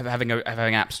 having an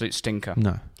absolute stinker.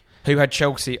 No, who had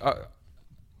Chelsea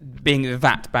being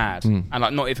that bad and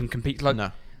like not even compete? Like,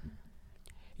 no.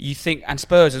 You think, and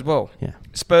Spurs as well. Yeah.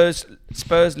 Spurs,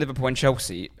 Liverpool, and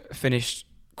Chelsea finished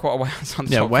quite a way outside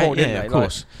the Yeah, top four, didn't yeah, they? of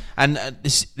course. And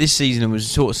this season was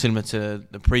sort of similar to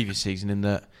the previous season in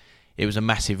that it was a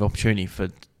massive opportunity for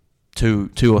two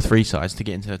or three sides to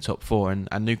get into the top four, and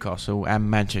Newcastle and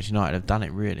Manchester United have done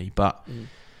it really. But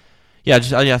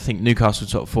I think Newcastle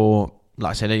top four.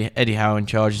 Like I said, Eddie Howe in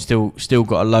charge has still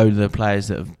got a load of the players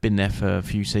that have been there for a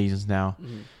few seasons now.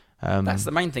 That's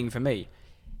the main thing for me,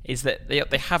 is that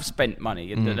they have spent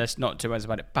money, and there's not too much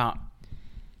about it, but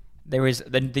there is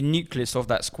the nucleus of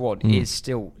that squad is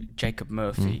still Jacob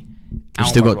Murphy. You've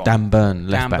still got Dan Burn,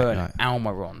 left back. Like,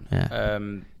 Almiron. Yeah.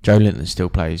 Joe Linton still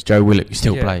plays. Joe Willock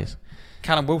still plays.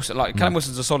 Callum Wilson, Callum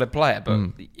Wilson's a solid player, but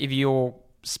if you're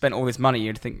spent all this money,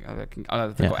 you'd think, I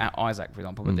know they've got Isaac, for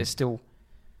example, but there's still,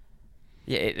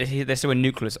 there's still a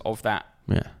nucleus of that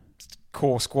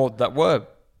core squad that were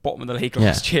bottom of the league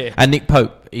last year. And Nick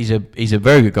Pope, he's a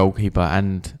very good goalkeeper,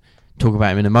 and talk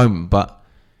about him in a moment, but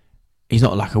he's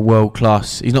not like a world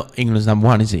class. He's not England's number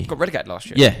one, is he? Got relegated last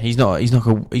year. Yeah, he's not.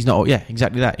 Yeah,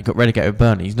 exactly that. He got relegated with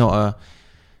Burnley. He's not a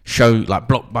show like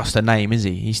blockbuster name, is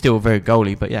he? He's still a very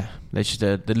goalie, but yeah, there's just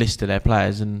the list of their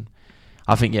players, and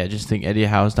I think Eddie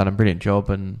Howe's done a brilliant job,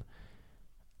 and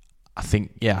I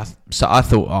think so I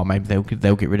thought maybe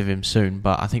they'll get rid of him soon,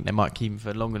 but I think they might keep him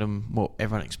for longer than what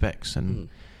everyone expects, and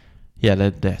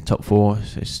they're top four.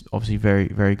 It's obviously very,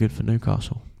 very good for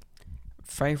Newcastle.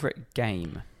 Favourite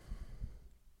game?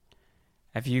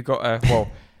 Have you got a...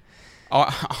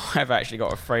 I've actually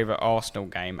got a favourite Arsenal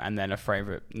game and then a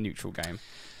favourite neutral game.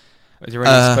 Was there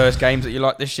any Spurs games that you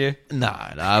liked this year? No,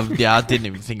 I didn't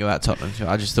even think about Tottenham.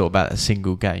 I just thought about a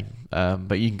single game.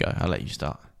 But you can go. I'll let you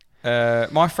start.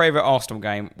 My favourite Arsenal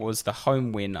game was the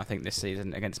home win, I think, this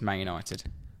season against Man United.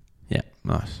 Yeah,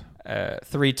 nice.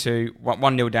 3-2,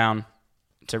 1-0 down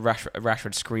to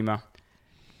Rashford screamer.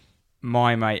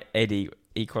 My mate Eddie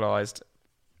equalised.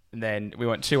 Then we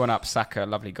went 2-1 up, Saka,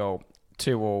 lovely goal,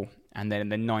 2-2, and then in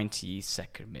the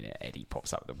 92nd minute, Eddie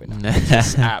pops up the winner.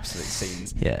 Just absolute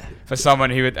scenes. Yeah. For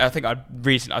someone who I think I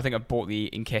bought the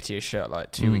Nketiah shirt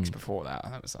like 2 weeks before that.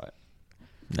 I was like,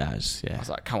 I was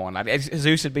like, come on, lad.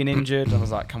 Jesus had been injured. I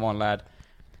was like, come on, lad,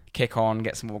 kick on,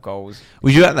 get some more goals.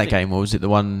 Was you at that game, or was it the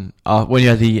one when you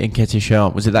had the Nketiah shirt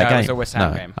on? Was it that game? It was the West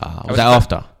Ham game. Was that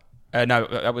after? No,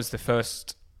 that was the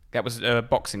first. That was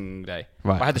Boxing Day.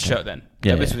 Right. I had the shirt then.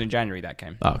 Yeah, this was in January, that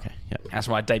game. Oh, okay. Yeah. That's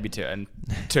when I debuted it and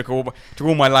took all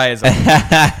my layers off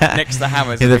next to the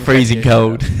hammers in the freezing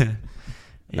cold.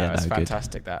 It's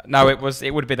fantastic. Good.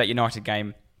 It would have been that United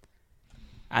game,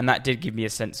 and that did give me a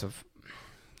sense of,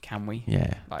 can we?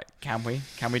 Yeah. Can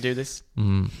we do this?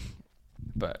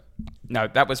 But no,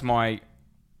 that was my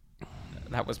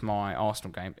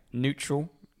Arsenal game. Neutral.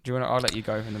 Do you want? I'll let you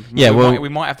go. We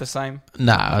might have the same.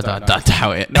 No, I don't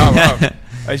doubt it. No, well,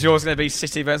 is yours going to be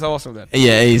City versus Arsenal then?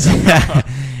 Yeah, it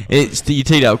is. You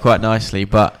teed it up quite nicely,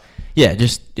 but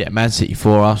Man City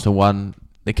 4, Arsenal 1.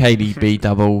 The KDB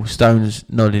double. Stones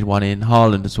nodded one in.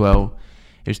 Haaland as well.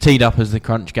 It was teed up as the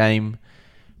crunch game,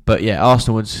 but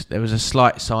Arsenal there was a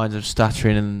slight signs of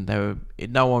stuttering, and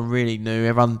no one really knew.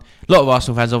 A lot of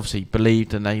Arsenal fans obviously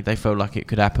believed, and they felt like it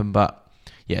could happen, but.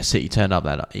 City turned up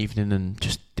that evening and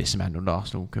just dismantled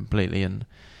Arsenal completely, and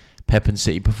Pep and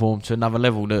City performed to another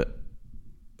level that,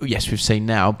 we've seen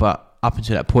now, but up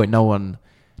until that point, no one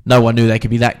knew they could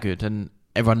be that good, and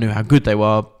everyone knew how good they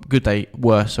were.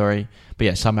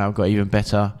 But somehow got even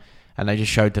better, and they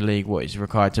just showed the league what is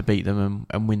required to beat them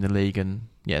and win the league. And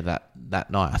that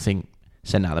night, I think,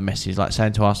 sent out the message like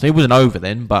saying to Arsenal, it wasn't over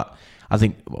then, but I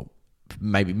think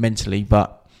maybe mentally,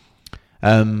 but.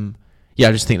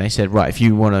 I just think they said, right, if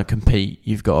you want to compete,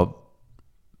 you've got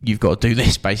to do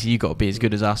this. Basically, you've got to be as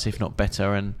good as us, if not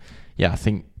better. And I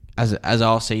think as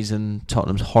our season,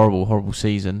 Tottenham's horrible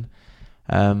season.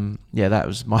 That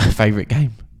was my favourite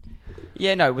game.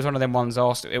 Yeah, no, it was one of them ones.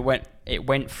 Arsenal. It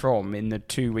went from in the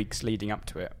 2 weeks leading up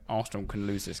to it. Arsenal can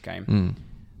lose this game.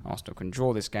 Arsenal can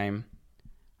draw this game.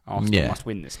 Arsenal must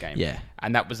win this game. Yeah,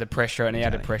 and that was the pressure, and he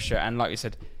had a pressure, and like you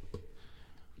said.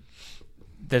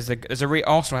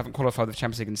 Arsenal haven't qualified for the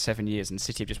Champions League in 7 years, and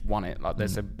City have just won it.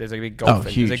 There's a big golf.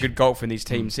 There's a good golf in these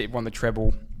teams. City won the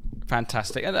treble,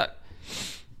 fantastic, and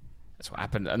that's what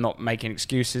happened. I'm not making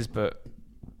excuses, but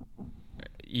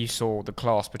you saw the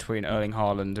class between Erling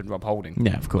Haaland and Rob Holding.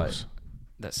 Yeah, of course.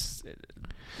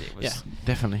 It was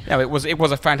definitely. Yeah, it was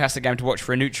a fantastic game to watch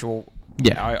for a neutral.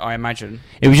 Yeah, I imagine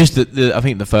it was just I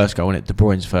think the first goal, De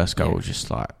Bruyne's first goal was just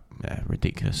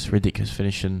ridiculous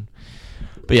finish. And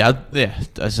but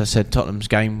as I said, Tottenham's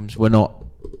games were not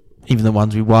even the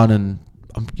ones we won, and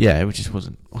it just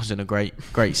wasn't a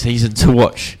great season to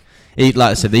watch. Like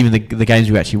I said, even the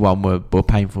games we actually won were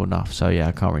painful enough. So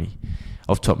I can't really.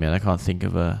 off the top of my head, I can't think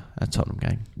of a Tottenham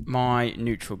game. My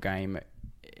neutral game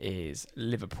is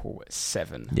Liverpool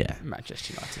 7. Yeah.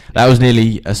 Manchester United. That was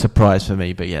nearly a surprise for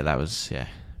me, but that was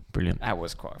brilliant. That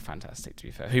was quite fantastic, to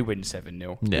be fair. Who wins 7-0?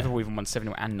 Yeah. Liverpool even won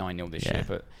 7-0 and 9-0 this year,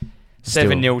 but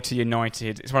Still. 7-0 to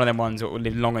United. It's one of them ones that will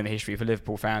live long in the history for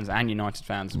Liverpool fans and United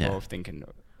fans as well, thinking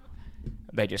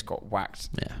they just got whacked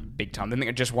big time. They think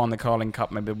they just won the Carling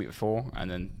Cup maybe a week before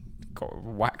and then got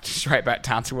whacked straight back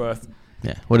down to earth.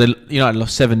 Yeah. Well, United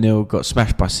lost 7-0, got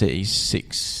smashed by City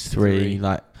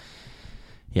 6-3.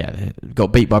 They got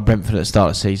beat by Brentford at the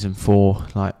start of season 4.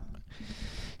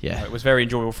 It was very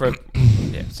enjoyable for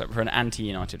an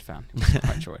anti-United fan. It was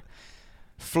quite joy.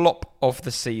 Flop of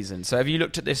the season. So have you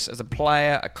looked at this as a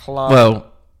player, a club?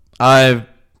 Well, I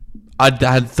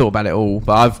hadn't thought about it all,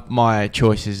 but my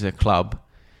choice is a club.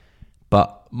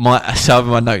 But some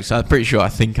of my notes, I'm pretty sure I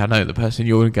think I know the person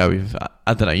you're going to go with.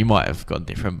 I don't know, you might have gone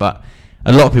different, but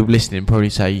a lot of people listening probably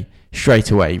say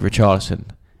straight away Richarlison,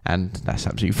 and that's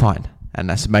absolutely fine. And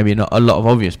that's maybe not a lot of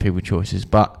obvious people choices,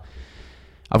 but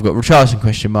I've got Richarlison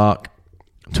question mark,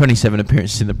 27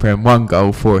 appearances in the Prem, 1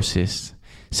 goal, 4 assists,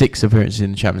 6 appearances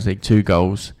in the Champions League, 2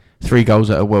 goals, 3 goals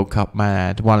at a World Cup,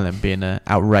 one of them being an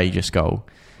outrageous goal.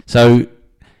 So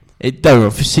it for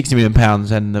 £60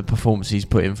 million and the performance he's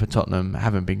put in for Tottenham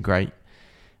haven't been great.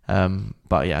 But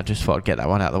I just thought I'd get that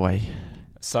one out of the way.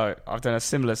 So I've done a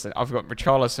similar. I've got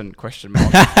Richarlison question mark.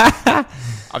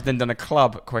 I've then done a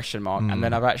club question mark, and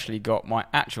then I've actually got my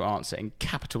actual answer in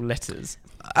capital letters.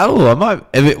 Oh, I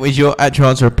might. Was your actual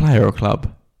answer a player or a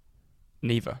club?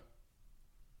 Neither.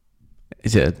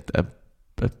 Is it a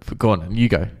go on, you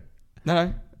go.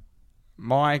 No.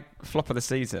 My flop of the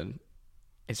season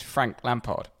is Frank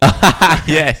Lampard.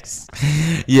 Yes.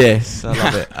 Yes,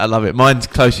 I love it. Mine's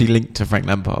closely linked to Frank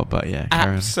Lampard, but carry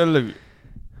on. Absolute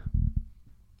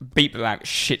beat the lamp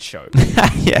shit show.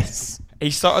 Yes. He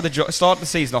started the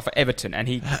season off at Everton, and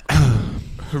he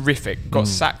horrific. Got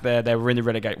sacked there. They were in the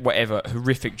relegate. Whatever.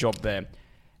 Horrific job there.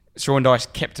 Sean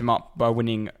Dyche kept him up by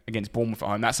winning against Bournemouth at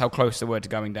home. That's how close they were to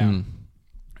going down.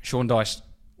 Sean Dyche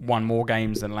won more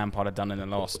games than Lampard had done in the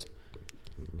last.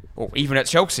 Or even at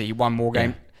Chelsea, he won more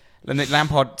games.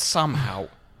 Lampard somehow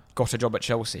got a job at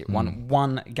Chelsea. Won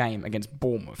 1 game against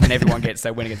Bournemouth, and everyone gets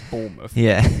their win against Bournemouth.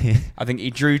 Yeah. I think he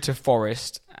drew to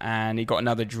Forest, and he got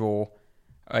another draw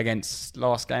against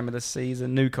last game of the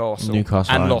season, Newcastle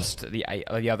and lost the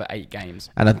other 8 games.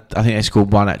 And I think they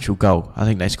scored 1 actual goal. I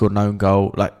think they scored no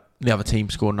goal. Like the other team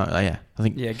scored no. I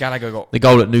think Gallagher got the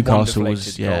goal at Newcastle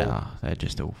was goal. They're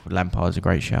just all Lampard's a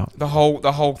great shout. The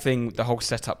whole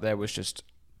setup there was just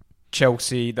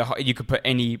Chelsea. You could put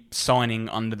any signing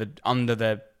under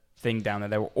the thing down there.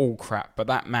 They were all crap, but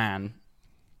that man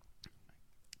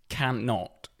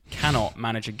cannot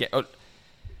manage to get.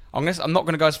 I'm not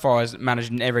going to go as far as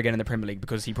manage never again in the Premier League,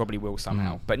 because he probably will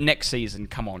somehow. But next season,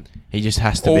 come on, he just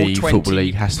has to be Football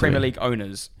League. Has Premier to be. League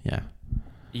owners. Yeah,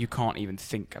 you can't even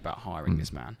think about hiring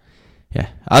this man. Yeah,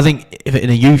 I think if in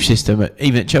a youth system,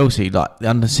 even at Chelsea, like the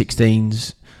under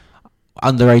 16s,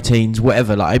 under 18s,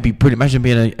 whatever, like it'd be pretty. Imagine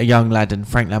being a young lad and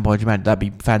Frank Lampard, your man. That'd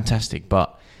be fantastic.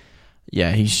 But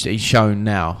he's shown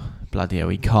now, bloody hell,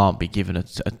 he can't be given a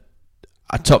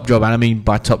top job. And I mean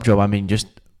by top job, I mean just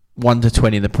 1 to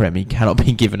 20 in the Prem. He cannot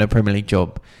be given a Premier League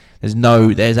job. There's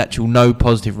no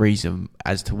positive reason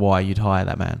as to why you'd hire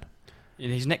that man.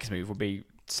 His next move would be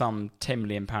some £10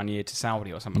 million a year to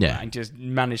Saudi or something like that, and just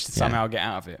manage to somehow get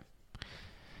out of it.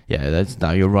 Yeah,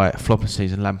 you're right. Flop of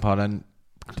season, Lampard, and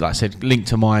like I said, linked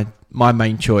to my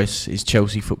main choice is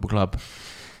Chelsea Football Club.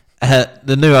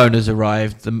 The new owners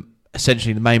arrived.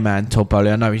 Essentially, the main man, Todd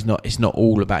Bowley. I know it's not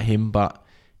all about him, but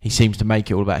he seems to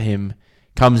make it all about him.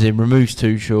 Comes in, removes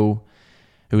Tuchel,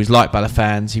 who was liked by the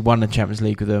fans. He won the Champions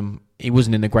League with them. He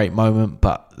wasn't in a great moment,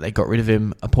 but they got rid of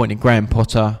him. Appointed Graham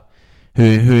Potter, who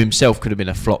himself could have been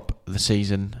a flop of the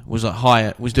season. Was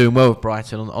doing well with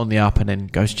Brighton on the up, and then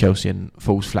goes to Chelsea and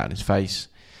falls flat on his face.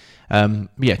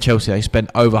 Chelsea, they spent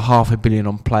over £500 million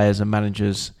on players and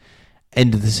managers.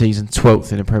 End of the season,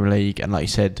 12th in the Premier League, and like you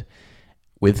said,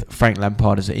 with Frank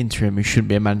Lampard as an interim, who shouldn't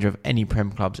be a manager of any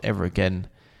Prem clubs ever again.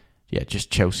 Yeah,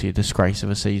 just Chelsea, a disgrace of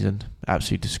a season.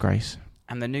 Absolute disgrace.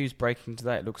 And the news breaking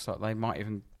today, it looks like they might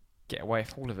even get away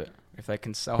with all of it if they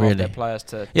can sell half their players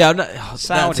to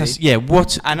Saudi.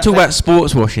 Talk about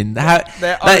sports washing. That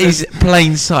is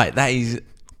plain sight. That is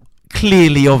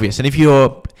clearly obvious. And if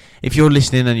you're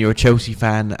listening and you're a Chelsea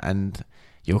fan and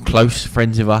you're close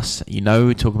friends of us,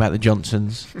 we're talking about the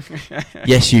Johnsons.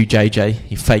 Yes, you,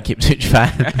 JJ, you fake Ipswich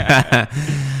fan.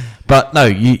 But no,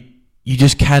 you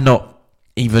just cannot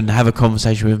even have a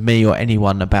conversation with me or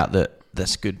anyone about that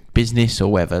that's good business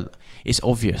or whatever. It's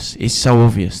obvious. It's so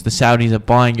obvious. The Saudis are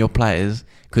buying your players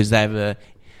because they have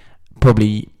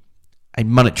probably a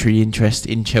monetary interest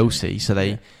in Chelsea, so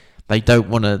they don't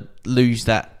want to lose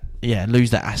that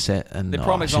asset. And the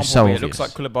prime it's example just so it obvious. looks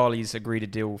like Koulibaly's agreed a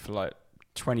deal for like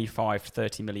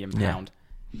 25-30 million pound.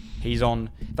 He's on.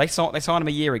 They signed him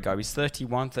a year ago. He's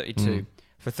 31, 32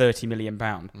 for 30 million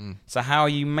pound. So how are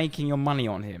you making your money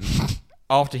on him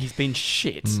after he's been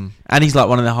shit? And he's like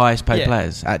one of the highest paid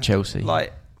players at Chelsea.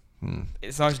 Like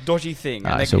it's the most dodgy thing.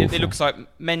 And It's it awful. looks like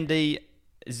Mendy,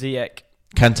 Ziyech,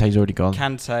 Kante's already gone.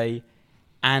 Kante,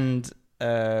 and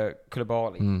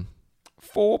Koulibaly.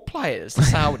 4 players to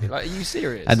Saudi. Like, are you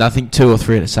serious? And I think 2 or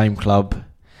 3 at the same club.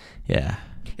 Yeah.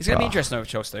 It's going to be interesting over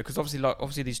Chelsea, though, because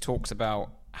obviously these talks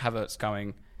about Havertz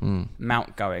going,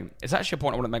 Mount going. It's actually a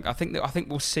point I want to make. I think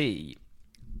we'll see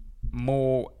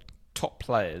more top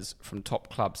players from top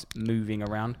clubs moving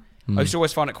around. I used to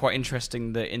always find it quite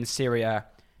interesting that in Serie A,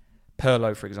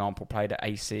 Pirlo, for example, played at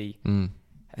AC. I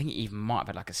think he even might have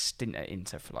had like a stint at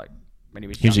Inter for like when he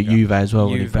was younger. He was at Juve as well.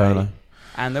 When he Pirlo.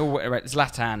 And they all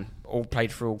Zlatan all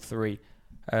played for all 3.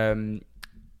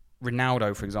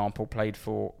 Ronaldo, for example, played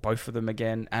for both of them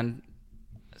again, and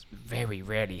it very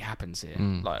rarely happens here.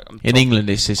 Like in England,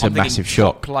 it's a massive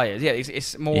shock. Players, yeah,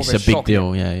 it's more It's of a big shock.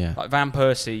 deal, yeah. Like Van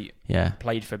Persie,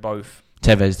 played for both.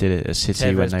 Tevez did it at City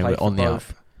Tevez when they were played on for the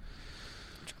both. up.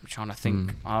 I'm trying to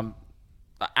think.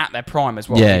 At their prime as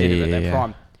well. Yeah, they did it yeah, at their yeah.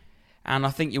 prime. And I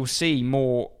think you'll see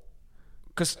more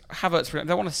because Havertz,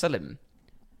 they want to sell him.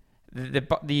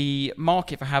 The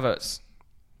market for Havertz,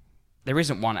 there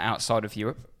isn't one outside of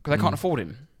Europe because they can't afford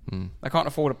him. They can't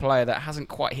afford a player that hasn't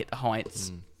quite hit the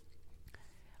heights.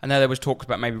 I know there was talks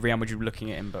about maybe Real Madrid looking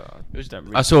at him, but I just don't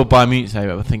really. I saw Bayern Munich say,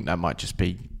 but I think that might just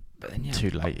be then, too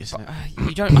late, isn't it?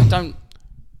 I don't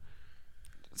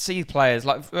see players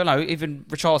like even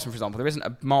Richarlison, for example. There isn't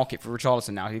a market for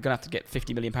Richarlison now. You're going to have to get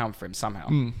 £50 million for him somehow.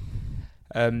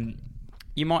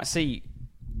 You might see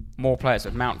more players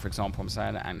with Mount, for example. I'm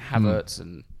saying, and Havertz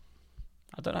and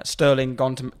I don't know, Sterling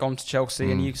gone to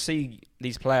Chelsea, and you see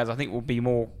these players. I think will be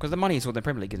more because the money is all the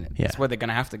Premier League, isn't it? Yeah. That's where they're going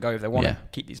to have to go if they want to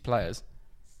keep these players.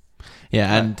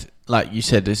 Yeah, and like you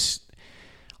said,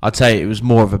 I'd say it was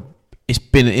more of a. It's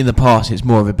been in the past. It's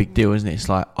more of a big deal, isn't it? It's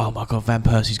like, oh my God, Van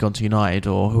Persie's gone to United,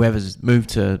 or whoever's moved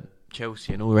to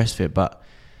Chelsea, and all the rest of it. But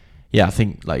yeah, I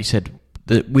think, like you said,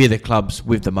 we're the clubs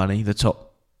with the money. The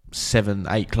top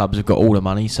 7-8 clubs have got all the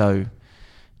money, so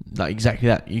like exactly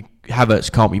that.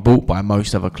 Havertz can't be bought by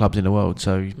most other clubs in the world,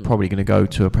 so he's probably going to go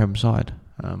to a Prem side.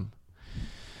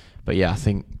 But yeah, I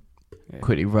think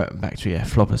quickly back to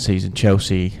flop of the season: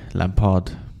 Chelsea,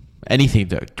 Lampard, anything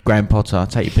that Graham Potter,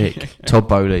 take your pick, Todd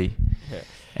Bowley,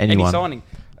 anyone. Any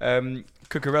signing,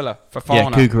 Cucurella,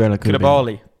 Fofana, Cucurella could have been.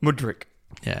 Koulibaly, Mudryk,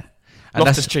 Yeah, and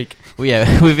Loftus-Cheek. Well,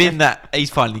 yeah, within that, he's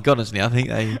finally gone, hasn't he? I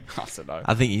think I don't know.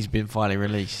 I think he's been finally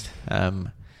released,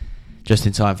 just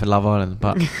in time for Love Island.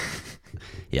 But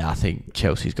yeah, I think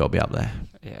Chelsea's got to be up there.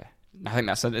 Yeah, I think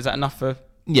is that enough for?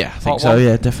 Yeah, I think Part so. one.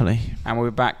 Yeah, definitely. And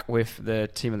we're back with the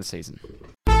team of the season.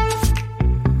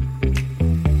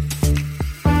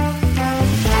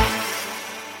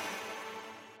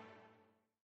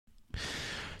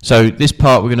 So this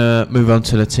part we're going to move on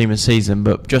to the team of the season,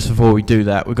 but just before we do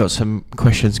that, we've got some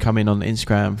questions coming on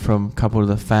Instagram from a couple of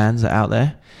the fans that are out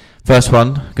there. First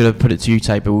one, I'm going to put it to you,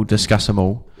 Tate, but we'll discuss them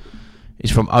all.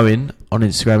 It's from Owen on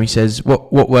Instagram. He says,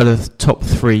 "What were the top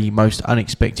 3 most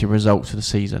unexpected results of the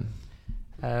season?"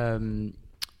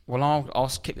 Well,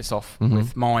 I'll kick this off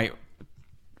with my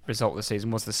result of the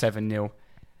season was the 7-0.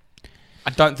 I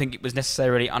don't think it was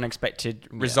necessarily unexpected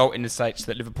result in the States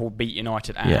that Liverpool beat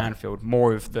United at Anfield.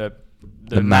 More of the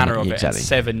manner of it.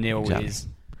 7-0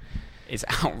 is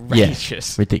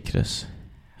outrageous. Yeah, ridiculous.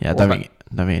 Yeah, I don't think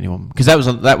anyone, because that was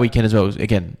on that weekend as well.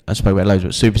 Again, I spoke about loads,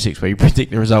 but Super 6 where you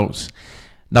predict the results,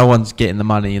 no one's getting the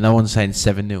money and no one's saying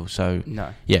 7-0. So no,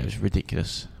 yeah, it was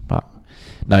ridiculous. But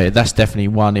no, that's definitely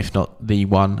one, if not the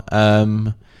one.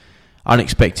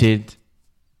 Unexpected.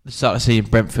 The start of seeing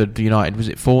Brentford United, was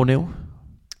it 4-0?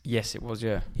 Yes, it was.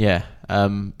 Yeah. Yeah.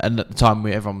 And at the time,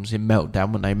 everyone was in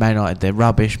meltdown, weren't they? Man United, they're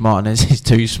rubbish. Martinez is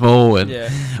too small, and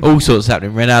all sorts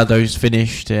happening. Ronaldo's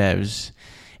finished. Yeah, it was.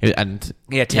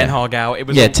 Ten Hag out. It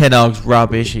was. Yeah, Ten Hag's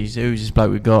rubbish. Who's this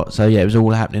bloke we got? So yeah, it was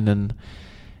all happening, and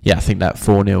yeah, I think that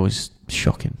 4-0 is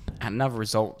shocking. And another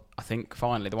result, I think,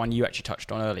 finally, the one you actually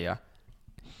touched on earlier,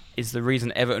 is the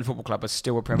reason Everton Football Club is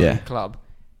still a Premier League club.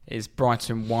 Is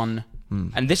Brighton won,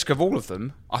 and this of all of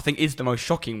them, I think, is the most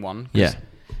shocking one. Yeah.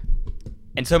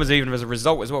 In terms of even as a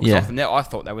result as well, because I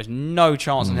thought there was no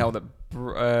chance in hell that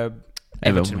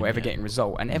Everton were ever getting a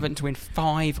result, and Everton to win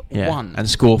 5-1 and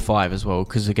score 5 as well.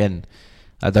 Because again,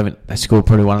 I don't think they scored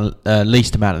probably one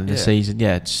least amount in the season.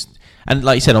 Yeah, and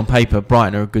like you said, on paper,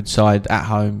 Brighton are a good side at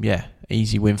home. Yeah,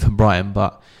 easy win from Brighton,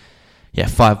 but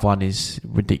 5-1 is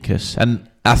ridiculous. And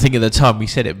I think at the time we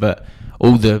said it, but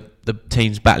all the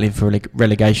teams battling for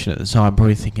relegation at the time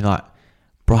probably thinking like,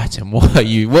 Brighton, what have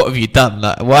you done?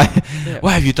 Like, why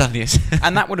have you done this?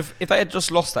 And that would have, if they had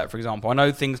just lost that, for example, I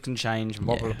know things can change, and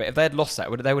blah, blah, blah, but if they had lost that,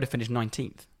 they would have finished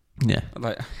 19th. Yeah.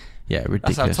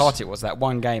 Ridiculous. That's how tight it was, that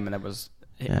one game, and it was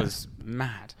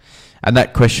mad. And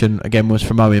that question, again, was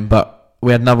from Owen, but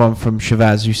we had another one from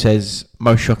Shavaz who says,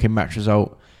 most shocking match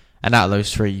result, and out of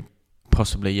those 3,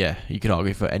 possibly, you could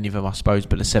argue for any of them, I suppose,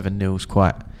 but the 7-0 is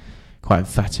quite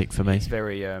emphatic for me. It's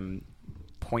very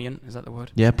poignant, is that the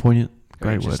word? Yeah, poignant.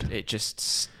 Great word. It just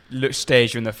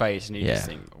stares you in the face, and you just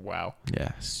think, wow.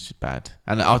 Yeah, it's just bad.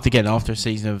 And after a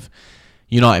season of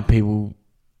United people,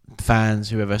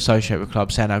 fans, whoever associate with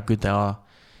clubs, saying how good they are,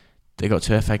 they got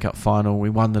to FA Cup final,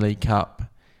 we won the League Cup,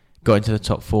 got into the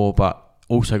top 4, but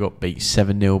also got beat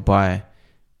 7-0 by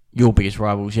your biggest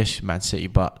rivals, yes, Man City,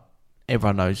 but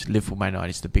everyone knows Liverpool Man United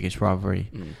is the biggest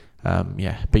rivalry. Beat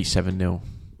 7-0.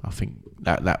 I think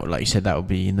that like you said, that will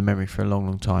be in the memory for a long,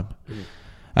 long time.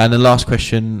 And the last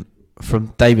question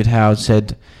from David Howard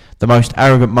said, the most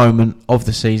arrogant moment of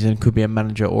the season could be a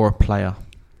manager or a player.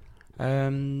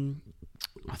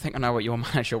 I think I know what your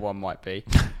manager one might be.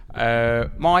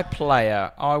 My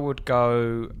player, I would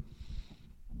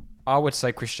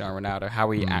say Cristiano Ronaldo,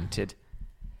 how he acted.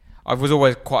 I was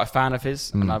always quite a fan of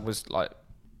his, and I was like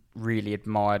really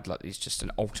admired, like he's just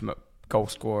an ultimate goal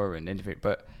scorer and everything,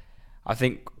 but I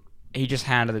think he just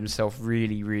handled himself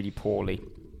really, really poorly.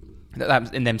 That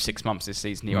was in them 6 months this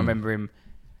season. I remember him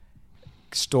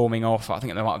storming off. I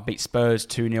think they might have beat Spurs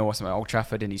 2-0 or something at Old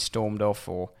Trafford, and he stormed off.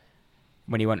 Or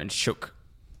when he went and shook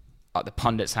the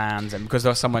pundits' hands, and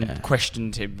because someone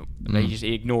questioned him,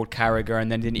 he ignored Carragher,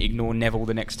 and then didn't ignore Neville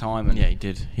the next time. And he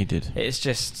did. It's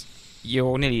just,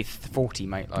 you're nearly 40,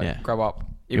 mate. Grow up.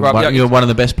 You're one of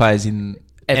the best players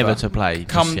ever to play.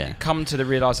 Come to the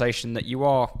realisation that you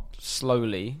are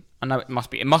slowly. I know it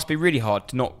must be really hard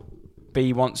to not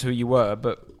be once who you were,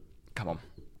 but come on.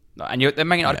 And they're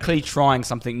Man United clearly trying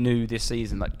something new this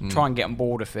season. Try and get on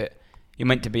board with it. You're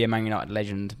meant to be a Man United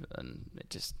legend, and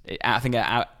I think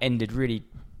it ended really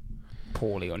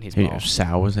poorly on his part. It was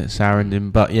sour, wasn't it? Souring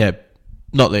him, but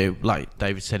not that like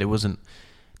David said, it wasn't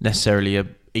necessarily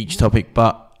each topic.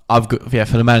 But I've got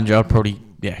for the manager, I'd probably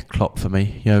Klopp for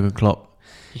me, Jurgen Klopp.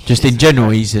 Just in general,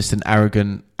 he's just an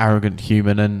arrogant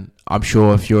human, and I'm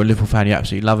sure if you're a Liverpool fan, you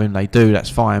absolutely love him. They do, that's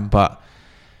fine. But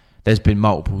there's been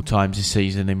multiple times this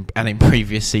season and in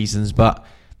previous seasons. But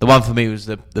the one for me was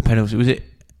the penalty. Was it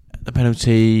the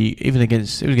penalty even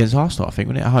against Arsenal? I think,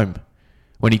 wasn't it, at home,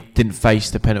 when he didn't face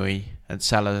the penalty and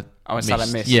Salah missed. Salah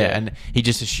missed. And he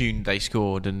just assumed they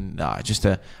scored, and just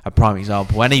a prime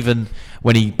example. And even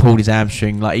when he pulled his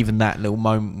hamstring, like even that little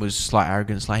moment was slight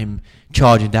arrogance, like him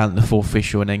charging down at the fourth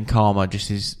official, and then Karma just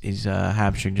his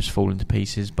hamstring just falling to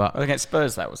pieces. But against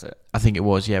Spurs, that was it. I think it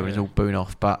was, when it was all booing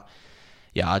off. But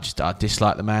I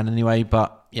dislike the man anyway.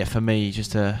 But for me,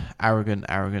 just a arrogant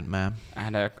man.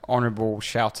 And an honourable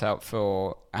shout out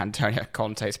for Antonio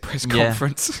Conte's press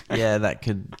conference.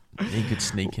 He could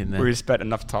sneak in there. We spent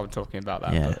enough time talking about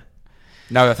that. But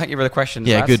no, thank you for the questions.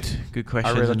 Yeah, good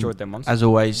questions. I really enjoyed them ones. As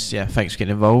always, thanks for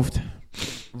getting involved.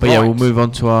 But we'll move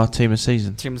on to our team of the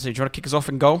season. Do you want to kick us off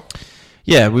in goal?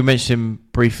 Yeah, we mentioned him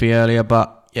briefly earlier,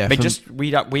 but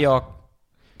we are,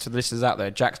 to the listeners out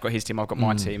there, Jack's got his team, I've got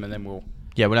my team, and then we'll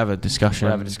have a discussion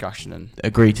and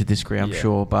agree to disagree, I'm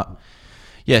sure. But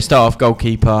start off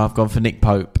goalkeeper. I've gone for Nick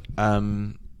Pope.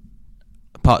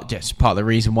 Part of the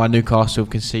reason why Newcastle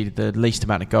have conceded the least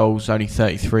amount of goals, only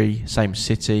 33, same as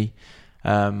City.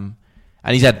 And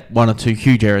he's had one or two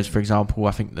huge errors. For example,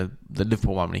 I think the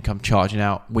Liverpool one when he come charging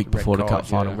out week before the cup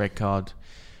final, red card.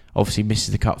 Obviously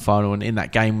misses the cup final, and in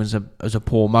that game was a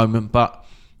poor moment. But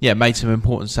made some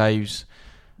important saves.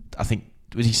 I think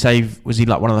was he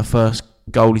like one of the first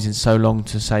goalies in so long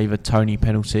to save a Tony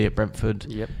penalty at Brentford?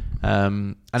 Yep.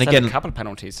 And again, a couple of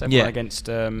penalties. Saved one against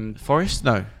Forest.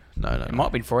 No. It might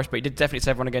have been Forest, but he did definitely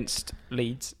save one against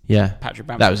Leeds. Yeah, Patrick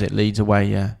Bamford. That was it. Leeds away.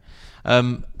 Yeah.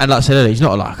 And like I said earlier, he's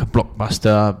not like a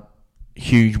blockbuster,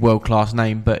 huge world class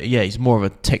name, but he's more of a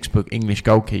textbook English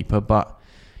goalkeeper. But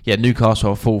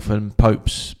Newcastle are fourth, and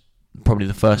Pope's probably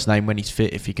the first name when he's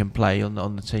fit, if he can play on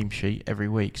the team sheet every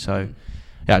week. So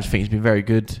I just think he's been very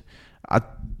good.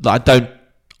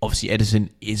 Obviously Ederson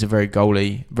is a very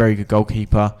good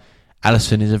goalkeeper.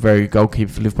 Alisson is a very good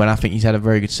goalkeeper for Liverpool, and I think he's had a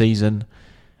very good season.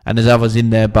 And there's others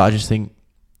in there, but I just think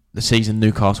the season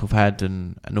Newcastle have had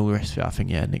and all the rest of it, I think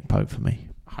Nick Pope for me.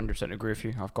 100% agree with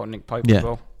you. I've got Nick Pope Yeah. as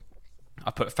well.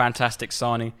 I put fantastic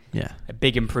signing. Yeah. A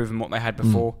big improvement on what they had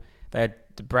before. They had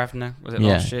Dubravka, was it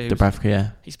last year?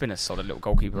 Dubravka, He's been a solid little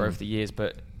goalkeeper over the years,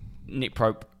 but Nick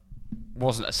Pope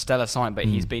wasn't a stellar sign, but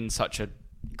he's been such a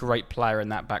great player in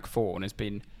that back four and has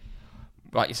been,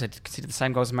 like you said, conceded the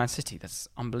same goals as Man City. That's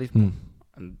unbelievable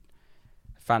and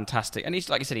fantastic. And he's,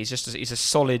 like you said, he's a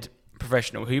solid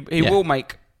professional who will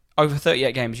make, over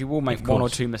 38 games, you will make one or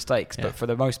two mistakes, but for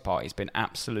the most part, he's been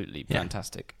absolutely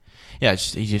fantastic. Yeah,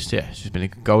 it's just been a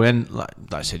good goal. And like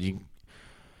I said,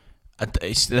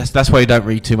 that's why you don't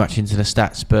read too much into the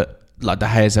stats. But like De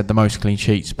Gea's had the most clean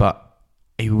sheets, but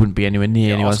he wouldn't be anywhere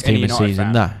near anyone's team this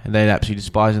season. No, and they'd absolutely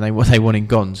despise and they want him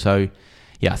gone. So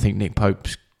yeah, I think Nick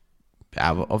Pope's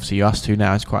obviously us two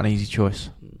now is quite an easy choice.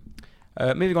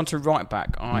 Moving on to right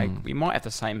back, we might have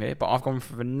the same here, but I've gone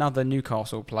for another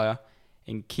Newcastle player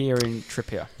in Kieran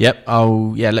Trippier. Yep,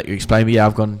 I'll let you explain. But yeah,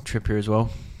 I've gone Trippier as well.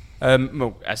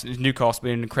 Well, as Newcastle,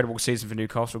 been an incredible season for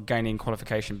Newcastle, gaining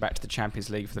qualification back to the Champions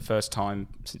League for the first time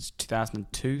since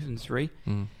 2002 and 3.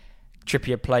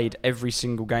 Trippier played every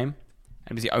single game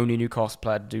and was the only Newcastle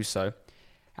player to do so.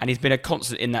 And he's been a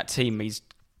constant in that team. He's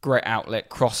great outlet,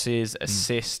 crosses,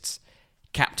 assists,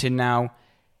 captain now.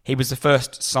 He was the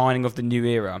first signing of the new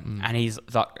era, and he's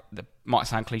might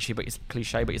sound cliche, but it's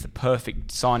the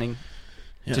perfect signing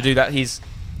to do that.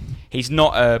 He's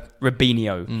not a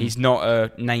Robinho. He's not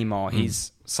a Neymar.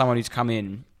 He's someone who's come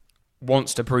in,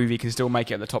 wants to prove he can still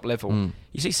make it at the top level.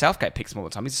 You see Southgate picks him all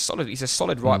the time. He's a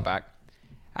solid right back,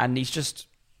 and he's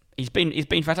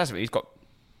been fantastic.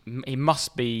 He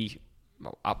must be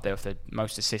up there with the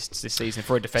most assists this season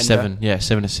for a defender.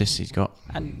 7 assists he's got,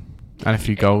 and a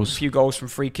few goals. A few goals from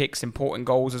free kicks, important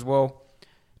goals as well.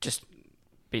 Just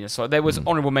being a solid. There was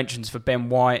honourable mentions for Ben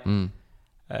White.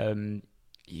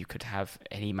 You could have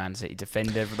any Man City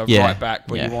defender for the right back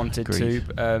when you wanted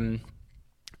to.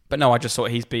 But no, I just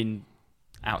thought he's been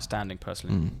outstanding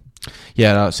personally.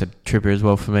 Yeah, like I said, Trippier as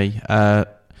well for me. I've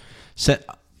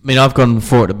gone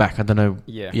 4 at the back. I don't know.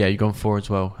 Yeah, you've gone 4 as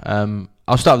well.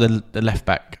 I'll start with the left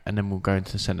back and then we'll go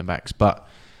into the centre backs. But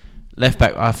left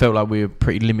back, I felt like we were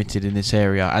pretty limited in this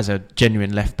area as a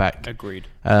genuine left back. Agreed.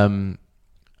 But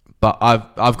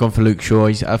I've gone for Luke Shaw.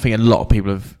 I think a lot of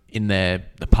people have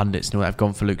the pundits and all that have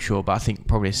gone for Luke Shaw, but I think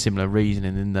probably a similar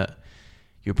reasoning in that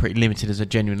you're pretty limited as a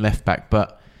genuine left back.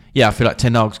 But yeah, I feel like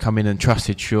Ten Hag's come in and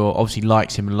trusted Shaw. Obviously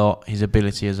likes him a lot, his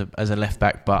ability as a left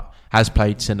back, but has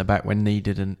played centre back when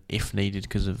needed and if needed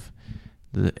because of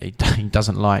he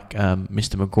doesn't like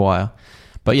Mr. Maguire.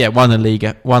 But yeah, won the League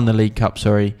Cup.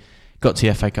 Got to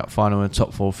the FA Cup final and a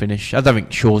top 4 finish. I don't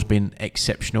think Shaw's been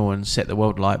exceptional and set the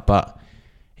world light, but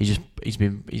he's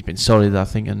been solid, I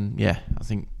think. And yeah, I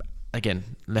think again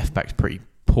left back's pretty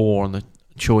poor on the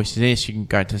choices. Yes, you can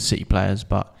go into City players,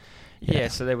 but yeah.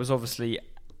 So there was obviously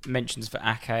mentions for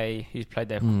Ake, who's played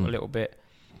there a little bit.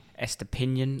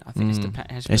 Estepinian, I think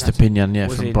Estepinian, yeah,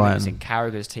 from Brighton. He's in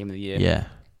Carragher's team of the year. Yeah.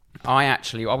 I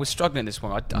was struggling this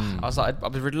one. I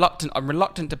was reluctant. I'm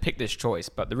reluctant to pick this choice,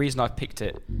 but the reason I've picked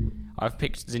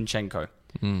Zinchenko.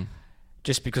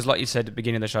 Just because, like you said at the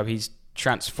beginning of the show, he's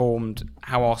transformed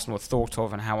how Arsenal are thought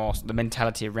of and how the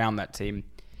mentality around that team,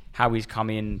 how he's come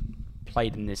in,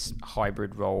 played in this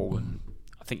hybrid role, and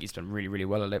I think he's done really, really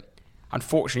well at it.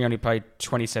 Unfortunately, only played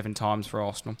 27 times for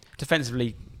Arsenal.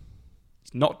 Defensively,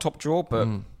 he's not top drawer, but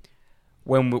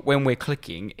when we're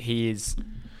clicking, he is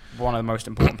one of the most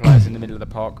important players in the middle of the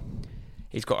park.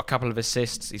 He's got a couple of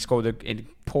assists. He scored an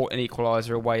important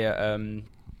equaliser away at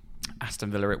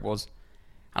Aston Villa, it was.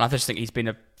 And I just think he's been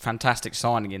a fantastic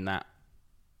signing in that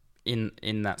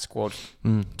squad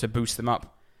to boost them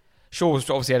up. Shaw's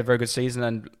obviously had a very good season,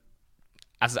 and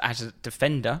as a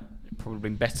defender, probably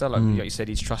been better. Like you said,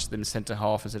 he's trusted him centre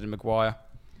half instead of Maguire.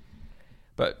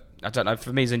 But I don't know.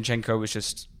 For me, Zinchenko was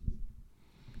just,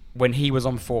 when he was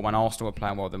on form and Arsenal were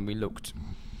playing well, then we looked.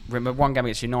 Remember one game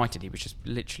against United, he was just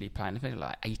literally playing, I think,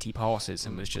 like 80 passes,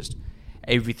 and was just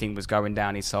everything was going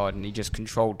down his side, and he just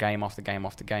controlled game after game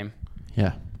after game.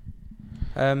 Yeah.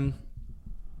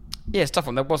 It's tough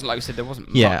one. There wasn't, like you said, there wasn't.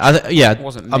 Much.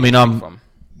 I'm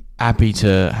happy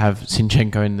to have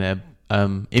Zinchenko in there.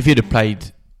 If you'd have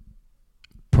played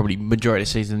probably majority of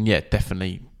the season,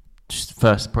 definitely just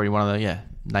first, probably one of the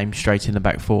named straight in the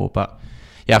back 4. But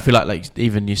yeah, I feel like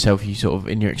even yourself, you sort of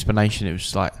in your explanation, it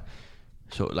was like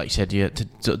sort of like you said, you had to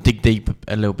sort of dig deep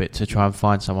a little bit to try and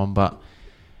find someone. But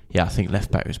yeah, I think left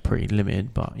back was pretty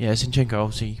limited. But yeah, Zinchenko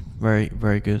obviously very,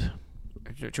 very good.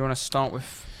 Do you want to start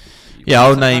with? Yeah,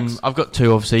 I'll name. I've got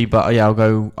 2 obviously, but yeah, I'll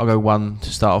go 1 to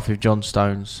start off with. John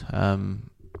Stones.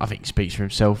 I think he speaks for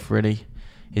himself really.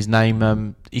 his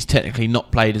name. He's technically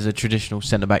not played as a traditional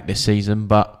centre back this season,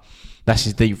 but that's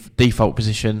his default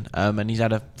position, and he's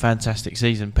had a fantastic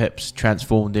season. Pep's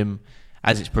transformed him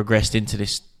as it's progressed into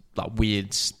this like weird,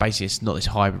 basically it's not this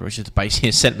hybrid, it's just basically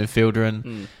a centre midfielder,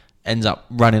 and ends up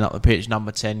running up the pitch,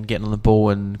 number 10, getting on the ball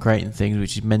and creating things,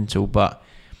 which is mental. But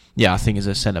yeah, I think as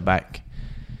a centre back,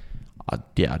 I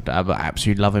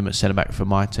absolutely love him at centre back for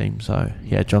my team. So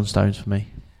yeah, John Stones for me.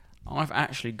 I've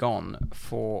actually gone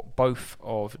for both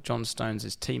of John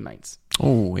Stones' teammates.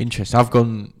 Oh, interesting. I've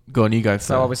gone. You go first.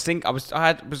 So I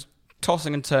was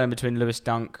tossing and turning between Lewis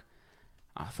Dunk.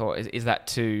 I thought, is that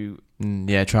too?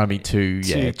 Trying to be too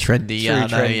trendy.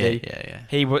 Trendy. Yeah.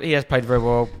 He has played very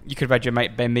well. You could have had your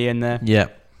mate Ben Mee in there. Yeah.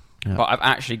 But I've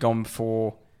actually gone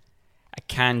for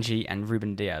Akanji and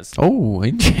Ruben Diaz. Oh,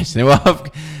 interesting.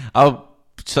 Well,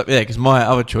 because my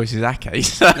other choice is Ake.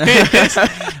 So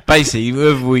basically,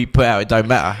 whoever we put out, it don't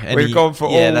matter. We've gone for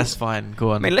all. Yeah, that's fine. Go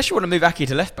on. I mean, unless you want to move Ake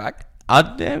to left back.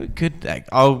 We could.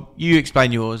 You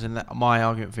explain yours, and my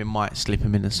argument for him might slip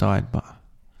him in the side. But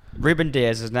Ruben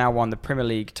Diaz has now won the Premier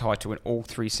League title in all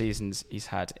 3 seasons he's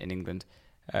had in England.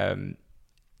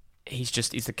 He's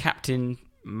the captain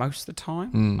most of the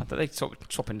time. I think they sort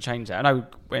of swap and change that. I know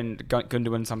when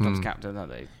Gundogan sometimes captain,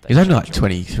 they he's only like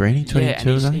 23, 22.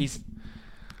 Yeah, he's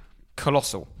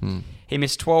colossal. He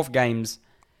missed 12 games.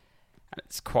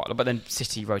 It's quite a lot, but then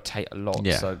City rotate a lot,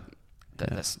 so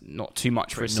that's not too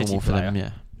much for a City player. For them,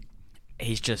 yeah.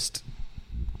 He's just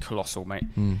colossal, mate.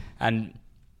 And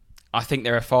I think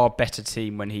they're a far better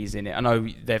team when he's in it. I know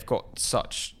they've got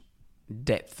such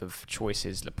depth of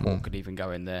choices. Laporte could even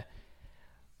go in there.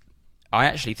 I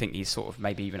actually think he's sort of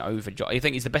maybe even over. I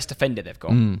think he's the best defender they've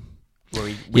got. Where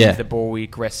he wins the ball, he's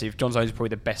aggressive. John Stones is probably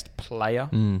the best player,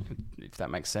 if that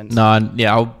makes sense. No,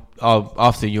 I'll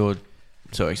after your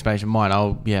sort of explanation of mine,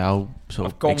 I'll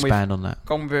sort of expand on that.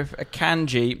 Gone with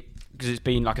Akanji because it's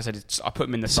been, like I said, I put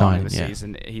him in the signing of the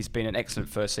season. He's been an excellent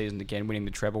first season again, winning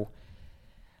the treble.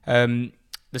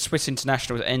 The Swiss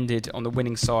international has ended on the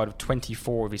winning side of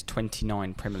 24 of his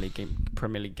 29 Premier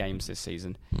League games this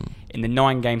season. In the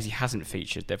 9 games he hasn't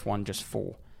featured, they've won just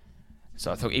 4.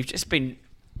 So I thought he's just been,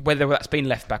 whether that's been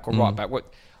left back or right back.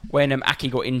 When Ake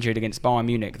got injured against Bayern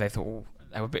Munich, they thought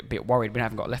they were a bit worried. We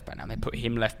haven't got a left back now. They put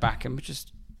him left back, and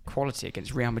just quality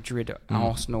against Real Madrid,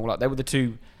 Arsenal. Like they were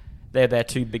they're their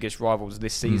 2 biggest rivals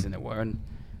this season. It were, and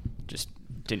just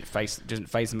didn't face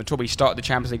them at all. But he started the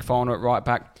Champions League final at right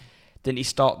back. Didn't he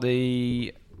start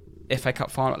the FA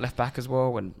Cup final at left back as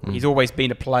well? And he's always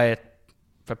been a player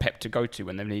for Pep to go to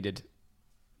when they've needed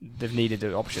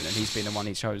an option, and he's been the one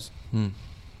he chose.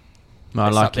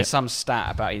 There's some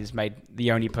stat about he's made the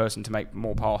only person to make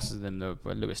more passes than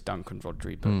Lewis Dunk and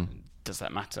Rodri, but does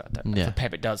that matter? For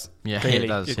Pep it does. Yeah, clearly, it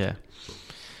does.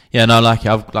 Yeah, no, I like it.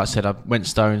 Like I said, I went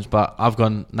Stones, but I've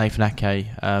gone Nathan Ake.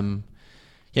 I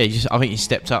think he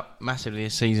stepped up massively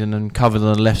this season and covered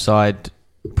on the left side,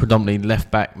 predominantly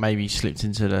left back, maybe slipped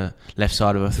into the left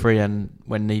side of a 3 and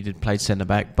when needed played centre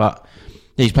back. But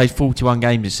he's played 41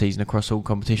 games this season across all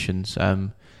competitions,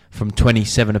 from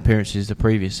 27 appearances the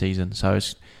previous season. So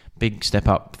it's a big step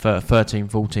up for 13,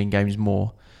 14 games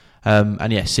more.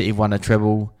 City have won a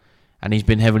treble and he's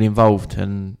been heavily involved.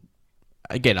 And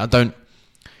again, I don't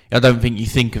think you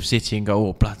think of City and go,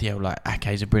 oh bloody hell, like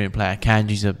Ake's a brilliant player,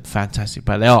 Kanji's a fantastic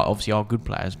player. They are good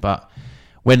players, but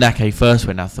when Ake first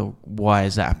went, I thought, why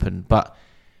has that happened? But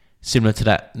similar to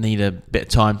that, need a bit of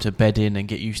time to bed in and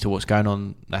get used to what's going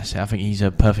on. That's it. I think he's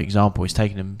a perfect example. It's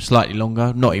taken him slightly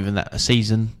longer, not even that a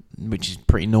season, which is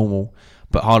pretty normal.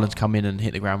 But Haaland's come in and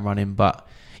hit the ground running. But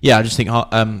yeah, I just think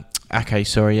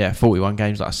Ake, 41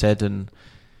 games, like I said, and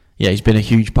yeah, he's been a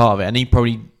huge part of it. And he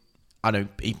probably, I know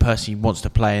he personally wants to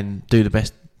play and do the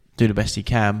best he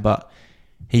can, but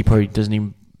he probably didn't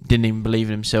even believe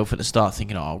in himself at the start,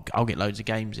 thinking, "Oh, I'll get loads of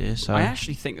games here." So I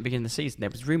actually think at the beginning of the season there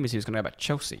was rumours he was going to go back to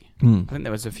Chelsea. I think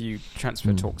there was a few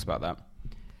transfer talks about that.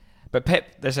 But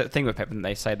Pep, there's a thing with Pep, and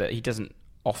they say that he doesn't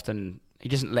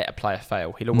let a player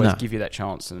fail. He'll always give you that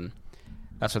chance, and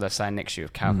that's what they're saying next year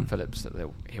with Calvin Phillips, that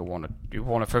he'll want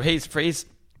to for his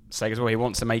sake as well. He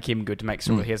wants to make him good to make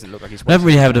sure that he doesn't look like he's. They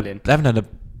haven't had a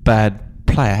bad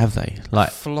player, have they? Like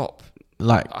flop.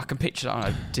 Like I can picture, I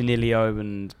don't know, Danilo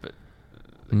and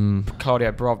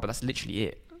Claudio Bravo, but that's literally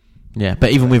it. Yeah,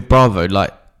 but even with Bravo,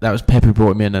 like that was Pep who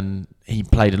brought him in, and he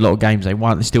played a lot of games. They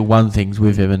still won things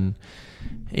with him, and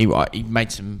he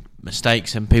made some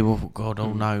mistakes, and people thought, God,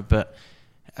 oh no, but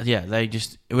yeah, they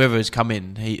just whoever has come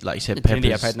in, he like you said, Pep played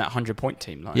in that 100-point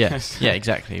team. Like. Yeah,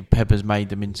 exactly. Pep has made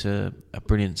them into a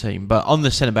brilliant team. But on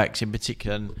the centre backs in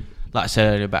particular, and like I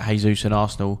said earlier about Jesus and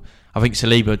Arsenal, I think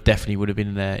Saliba definitely would have been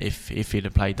in there if he'd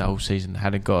have played the whole season,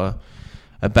 hadn't got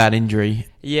a bad injury.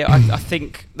 Yeah, I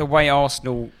think the way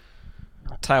Arsenal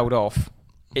tailed off,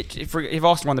 if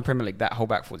Arsenal won the Premier League, that whole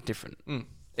back four is different. But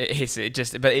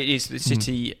it is the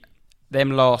City.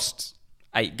 Them last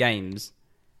 8 games.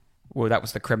 Well, that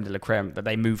was the creme de la creme that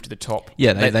they moved to the top.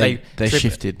 Yeah, they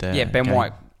shifted. Ben game.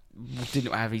 White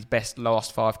didn't have his best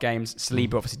last 5 games.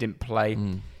 Saliba obviously didn't play.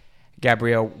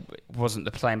 Gabriel wasn't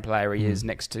the playing player he is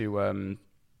next to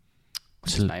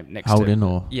what's his name? Next Holding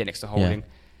next to Holding. Yeah.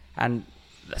 And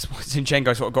that's why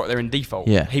Zinchenko sort of got there in default.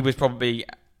 Yeah. He was probably,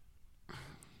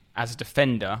 as a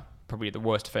defender, probably the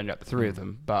worst defender out of the 3 of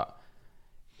them, but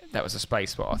that was a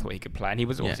space where I thought he could play, and he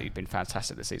was obviously been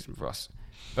fantastic this season for us.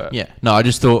 But no, I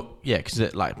just thought because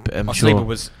I'm sure Saliba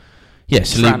was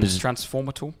Saliba's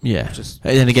transformatal. Yeah,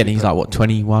 and then again he's like what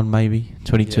 21 maybe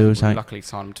 22 or something. Luckily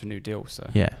signed him to a new deal. So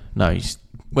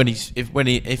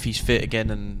if he's fit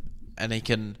again and he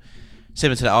can,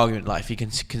 similar to that argument, like if he can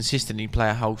consistently play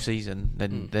a whole season,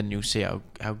 then you'll see how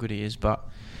good he is. But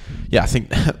I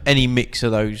think any mix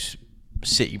of those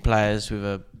City players with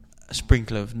a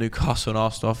sprinkle of Newcastle and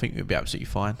Arsenal, I think we'd be absolutely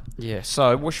fine. Yeah.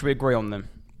 So what should we agree on then?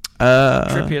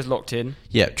 Trippier's locked in.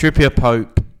 Yeah, Trippier,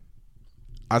 Pope.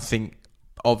 I think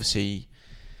obviously.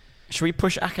 Should we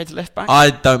push Ake to left back?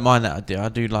 I don't mind that idea. I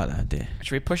do like that idea.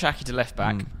 Should we push Ake to left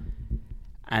back?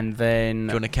 And then...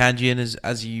 Do you want Akanji in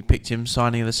as you picked him,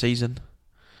 signing of the season?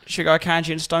 Should we go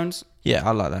Akanji and Stones? Yeah,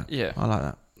 I like that. Yeah. I like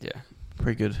that. Yeah.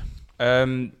 Pretty good.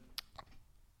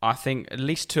 I think at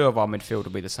least 2 of our midfield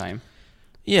will be the same.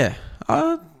 Yeah.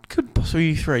 Could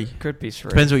possibly 3. Could be 3.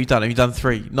 Depends what you've done. Have you done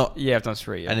 3? Yeah, I've done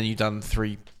 3, yeah. And then you've done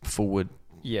 3 forward...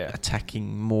 Yeah,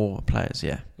 attacking more players.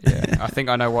 Yeah. I think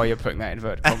I know why you're putting that in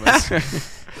inverted commas.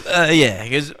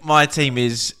 Because my team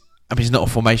is. I mean, it's not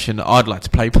a formation that I'd like to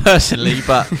play personally,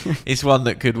 but it's one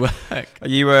that could work. Are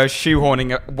you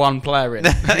shoehorning one player in?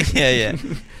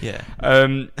 yeah.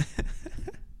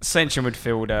 Central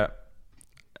midfielder,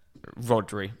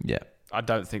 Rodri. Yeah. I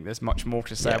don't think there's much more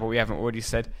to say, Yeah. but we haven't already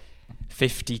said.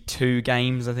 52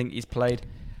 games, I think he's played.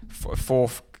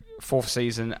 Fourth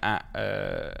season at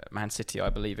Man City, I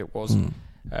believe it was.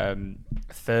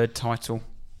 3rd title,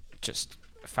 just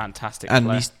a fantastic and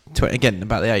player. he's again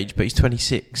about the age, but he's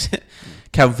 26.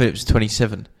 Calvin Phillips is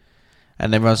 27,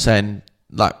 and everyone's saying,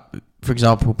 like, for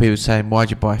example, people saying,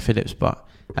 "Why'd you buy Phillips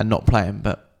and not play him?"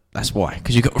 But that's why,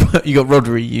 because you got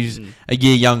Rodri, who's a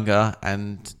year younger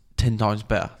and 10 times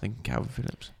better than Calvin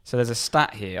Phillips. So there's a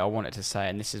stat here I wanted to say,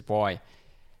 and this is why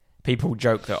people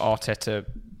joke that Arteta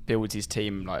builds his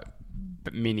team like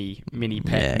mini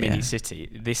City.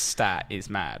 This stat is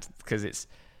mad because it's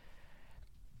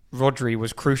Rodri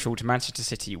was crucial to Manchester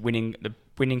City winning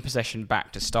possession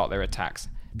back to start their attacks.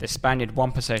 The Spaniard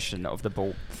won possession of the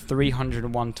ball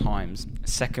 301 times,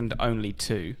 second only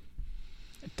to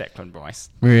Declan Rice.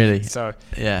 Really? So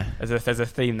yeah, there's a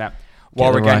theme that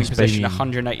while the regaining Rice, possession baby.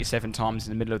 187 times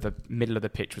in the middle of the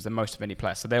pitch was the most of any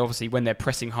player. So they obviously, when they're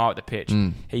pressing hard at the pitch,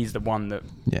 he's the one that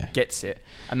gets it,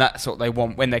 and that's what they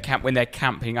want when they're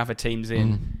camping other teams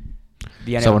in.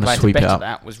 The only player to better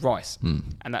that was Rice,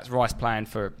 and that's Rice playing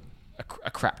for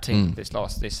a crap team this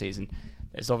season.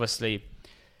 There's obviously,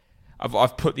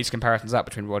 I've put these comparisons up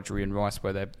between Rodri and Rice,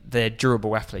 where they're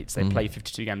durable athletes. They play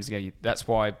 52 games a year. That's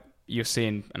why you're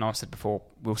seeing, and I've said before,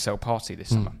 we'll sell Partey this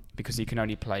summer because he can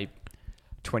only play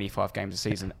 25 games a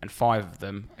season, and 5 of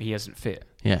them he hasn't fit.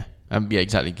 Yeah,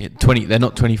 exactly. 20. They're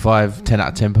not 25 10 out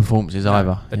of 10 performances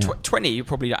either. 20, you're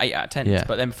probably 8 out of 10. Yeah.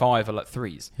 But then 5 are like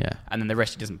 3s. Yeah, and then the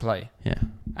rest he doesn't play. Yeah,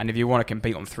 and if you want to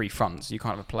compete on 3 fronts, you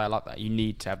can't have a player like that. You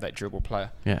need to have that durable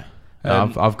player. Yeah.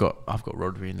 I've got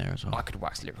Rodri in there as well. I could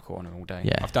wax lyrical on him all day.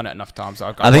 Yeah. I've done it enough times.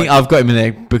 I think I've got him in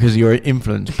there because of your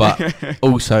influence, but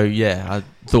also I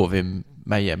thought of him.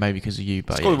 Maybe because of you,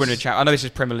 but scored the winner champ. I know this is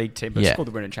Premier League team, but Yeah. scored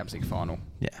the winner Champions League final.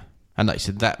 Yeah, and like you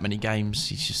said, that many games,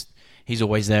 he's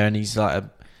always there, and he's like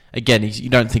you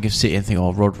don't think of City and think,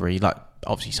 oh, Rodri. Like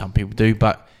obviously some people do,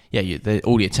 but yeah,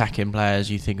 all the attacking players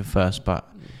you think of first, but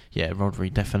yeah,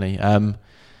 Rodri definitely.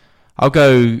 I'll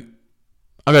go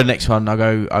next one. I'll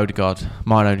go Odegaard.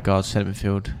 Mine Odegaard, centre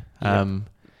midfield.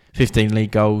 15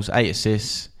 league goals, 8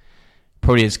 assists.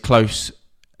 Probably as close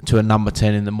to a number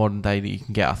 10 in the modern day that you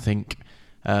can get, I think.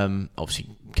 Obviously,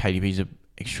 KDB's an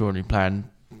extraordinary player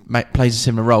and plays a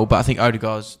similar role, but I think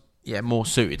Odegaard's more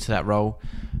suited to that role.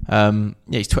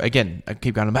 He's again, I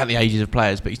keep going about the ages of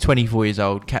players, but he's 24 years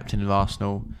old, captain of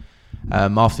Arsenal.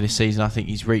 After this season, I think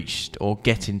he's reached or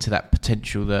getting to that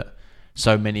potential that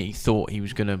so many thought he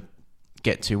was going to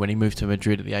get to when he moved to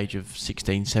Madrid at the age of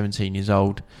 16, 17 years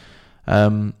old.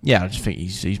 I just think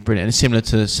he's brilliant. And it's similar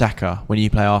to Saka. When you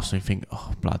play Arsenal, you think,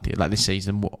 oh, bloody, like this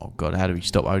season, oh God, how do we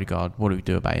stop Odegaard? What do we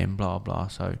do about him? Blah, blah.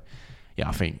 So, yeah,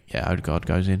 I think Odegaard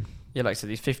goes in. Yeah, like I said,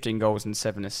 he's 15 goals and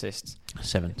 7 assists.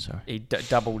 7, sorry. He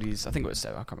doubled his. I think it was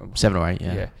 7. I can't remember. 7 or 8,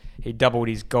 yeah. He doubled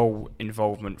his goal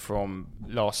involvement from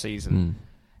last season,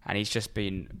 and he's just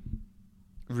been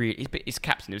really. He's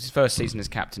captain. It was his first season as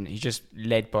captain. He's just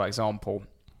led by example.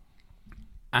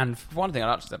 And one thing I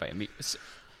like to say about him,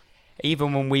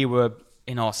 even when we were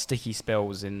in our sticky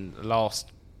spells in the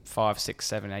last 5, 6,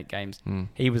 7, 8 games,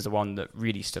 he was the one that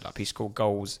really stood up. He scored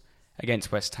goals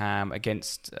against West Ham,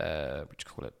 against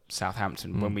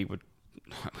Southampton when we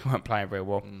weren't playing very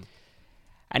well,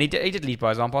 and he did lead by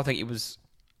example. I think it was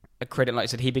a credit, like I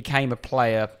said, he became a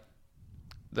player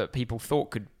that people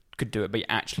thought could do it, but he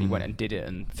actually went and did it.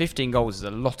 And 15 goals is a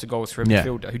lot of goals for a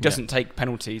midfielder who doesn't take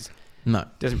penalties. No,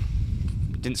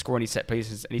 didn't score any set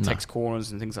pieces, and he takes corners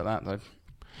and things like that. Though.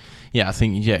 Yeah, I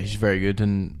think he's very good,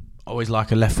 and always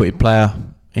like a left-footed player.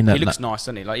 He looks nice,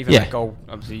 doesn't he? Like even that goal,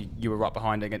 obviously you were right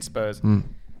behind against Spurs.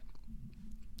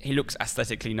 He looks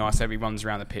aesthetically nice. He runs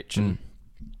around the pitch, and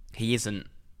he isn't.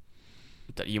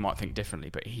 That you might think differently,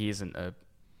 but he isn't a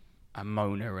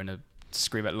moaner and a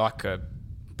screamer like a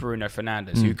Bruno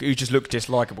Fernandes, who just looks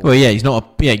dislikable. Well, yeah, he's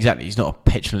not. Exactly. He's not a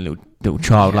petulant little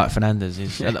child like Fernandes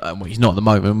is. Well, he's not at the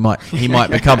moment. He might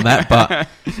become that, but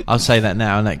I'll say that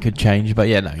now, and that could change. But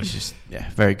yeah, no, he's just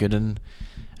very good. And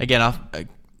again,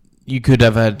 you could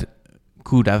have had.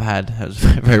 That was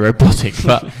very robotic,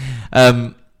 but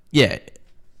I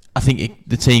think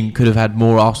the team could have had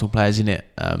more Arsenal players in it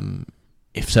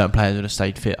if certain players would have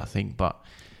stayed fit. I think, but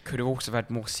could have also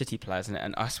had more City players in it.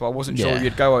 And I wasn't sure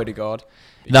you'd go Odegaard.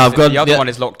 No, the other one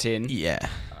is locked in. Yeah,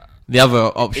 the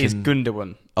other option is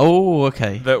Gundogan. Oh,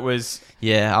 okay. That was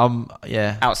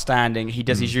outstanding. He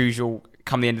does his usual.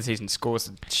 Come the end of the season,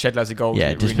 scores, shed loads of goals. Yeah,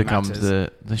 it just really becomes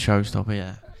the showstopper.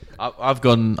 Yeah. I've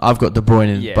got De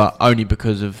Bruyne in, but only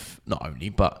because of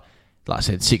but like I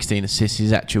said, 16 assists.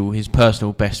 His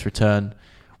personal best return.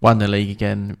 Won the league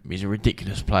again. He's a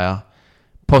ridiculous player.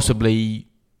 Possibly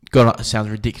it sounds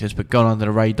ridiculous, but gone under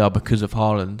the radar because of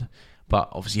Haaland. But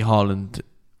obviously Haaland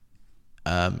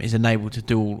is enabled to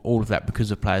do all of that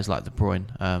because of players like De Bruyne.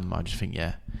 I just think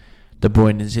De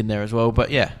Bruyne is in there as well.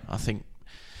 But I think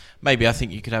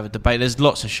you could have a debate. There's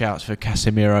lots of shouts for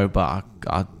Casemiro, but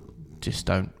I just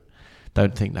don't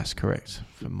think that's correct,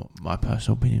 from my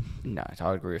personal opinion. No,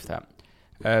 I agree with that.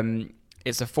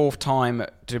 It's the fourth time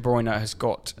De Bruyne has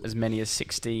got as many as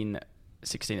 16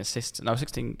 assists. No,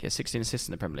 16 assists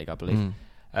in the Premier League, I believe.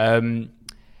 And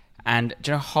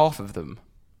do you know, half of them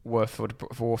were for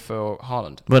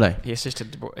Haaland. Were they? He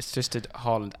assisted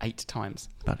Haaland 8 times.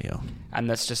 Bloody hell. And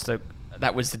that's just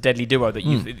that was the deadly duo that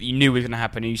you knew was going to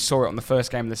happen. You saw it on the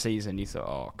first game of the season. You thought,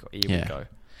 oh, God, here we go.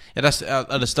 Yeah, that's at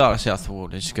the start. I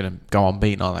thought they're just going to go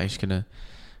unbeaten, aren't they? Just going to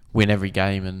win every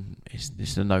game, and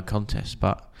it's a no contest.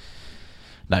 But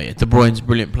no, De Bruyne's a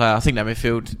brilliant player. I think that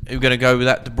midfield. Are we going to go with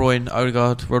that? De Bruyne,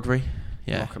 Odegaard, Rodri.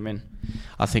 Yeah, lock them in.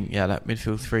 I think that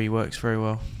midfield 3 works very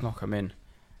well. Lock them in.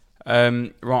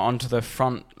 Right onto the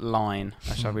front line,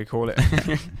 shall we call it? Do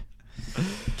you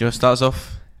want to start us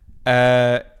off?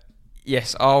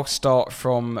 Yes, I'll start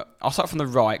from the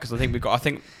right, because I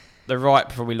think the right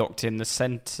probably locked in, the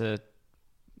centre,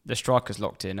 the striker's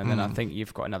locked in, and then I think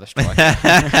you've got another striker.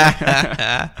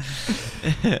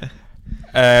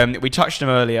 We touched him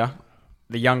earlier,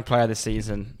 the young player of the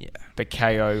season,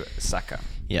 Bukayo Saka.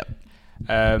 Yep.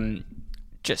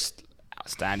 Just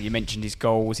outstanding. You mentioned his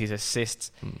goals, his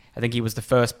assists. I think he was the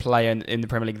first player in the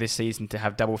Premier League this season to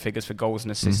have double figures for goals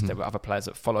and assists. There were other players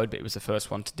that followed, but it was the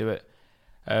first one to do it.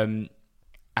 And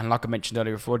like I mentioned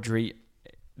earlier with Rodri,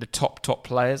 the top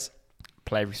players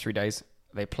play every 3 days.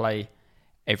 They play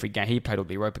every game. He played all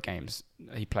the Europa games.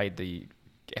 He played the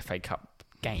FA Cup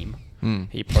game.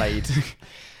 He played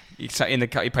he played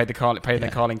the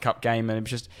Carling Cup game, and it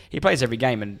was just he plays every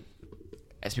game, and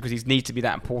it's because he needs to be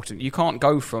that important. You can't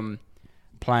go from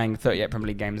playing 38 Premier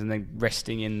League games and then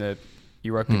resting in the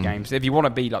Europa games. If you want to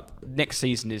be like, next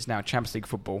season is now Champions League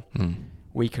football,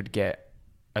 we could get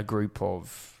a group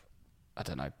of, I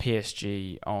don't know,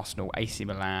 PSG, Arsenal, AC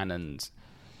Milan, and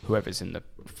whoever's in the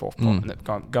fourth pot,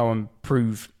 and go and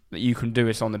prove that you can do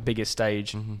it on the biggest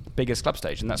stage, biggest club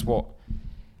stage, and that's what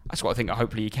I think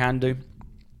hopefully you can do.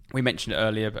 We mentioned it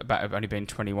earlier about only being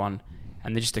 21,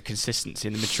 and just the consistency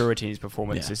and the maturity in his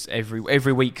performances.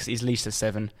 Every week he's at least a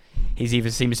 7. He's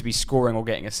either seems to be scoring or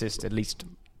getting assists at least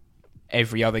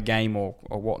every other game or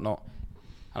whatnot.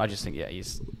 And I just think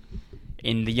he's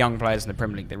in the young players in the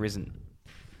Premier League. There isn't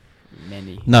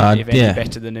many, if any,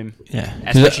 better than him. Yeah,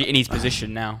 especially in his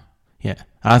position now. Yeah,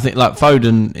 I think like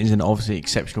Foden is an obviously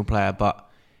exceptional player, but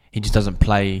he just doesn't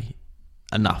play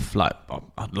enough. Like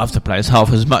I'd love to play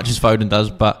half as much as Foden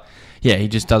does, but yeah, he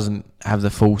just doesn't have the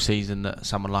full season that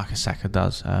someone like a Saka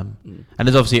does. And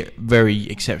there's obviously very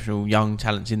exceptional young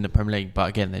talents in the Premier League, but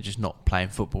again, they're just not playing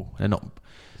football. They're not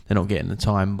getting the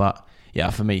time. But yeah,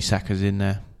 for me, Saka's in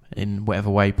there in whatever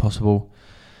way possible.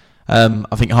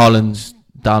 I think Haaland's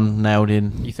done, nailed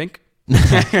in. You think?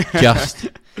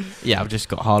 I've just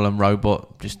got Haaland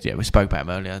robot. We spoke about him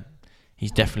earlier.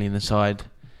 He's definitely in the side.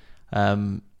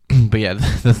 But yeah,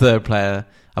 the third player,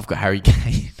 I've got Harry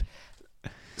Kane.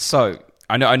 So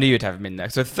I knew you'd have him in there.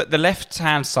 So the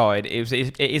left-hand side,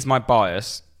 it is my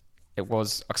bias. It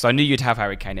was because I knew you'd have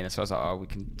Harry Kane in there, so I was like, we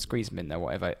can squeeze him in there,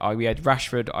 whatever. We had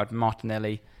Rashford, I had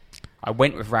Martinelli. I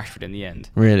went with Rashford in the end.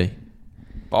 Really?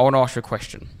 But I want to ask you a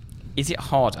question. Is it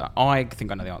harder? I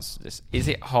think I know the answer to this. Is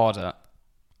it harder?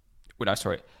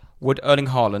 Would Erling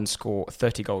Haaland score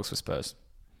 30 goals for Spurs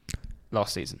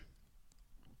last season?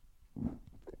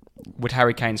 Would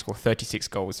Harry Kane score 36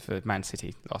 goals for Man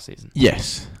City last season?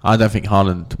 Yes. I don't think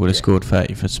Haaland would have scored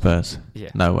 30 for Spurs. Yeah.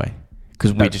 No way.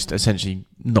 Because we're just essentially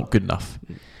not good enough.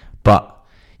 But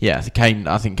yeah, I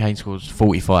think Kane scores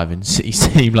 45 in City's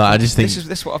team. Like, I just think this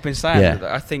is what I've been saying.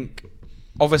 Yeah. I think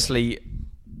obviously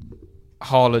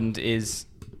Haaland has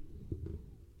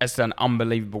done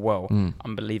unbelievably well.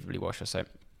 Unbelievably well, should I say.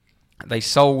 They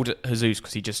sold Jesus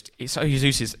because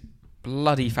Jesus is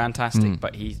bloody fantastic,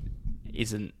 but he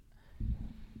isn't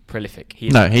prolific.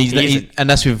 He's and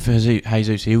that's with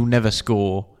Jesus. He'll never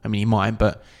score. I mean, he might,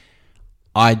 but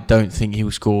I don't think he'll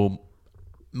score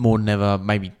more than ever.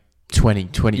 Maybe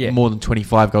 20 more than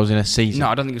 25 goals in a season. No,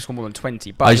 I don't think he'll score more than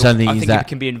 20. But I just don't think he's he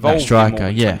can be involved in more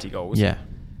than 20 goals. Yeah,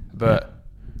 but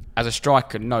as a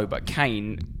striker, no. But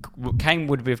Kane would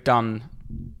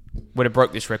have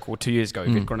broke this record 2 years ago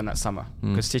if he'd gone in that summer,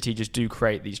 because City just do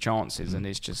create these chances, and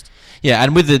it's just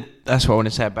and that's what I want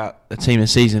to say about the team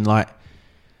this season. Like,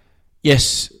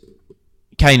 yes,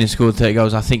 Kane has scored 30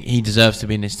 goals. I think he deserves to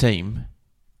be in this team,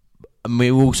 and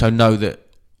we also know that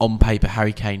on paper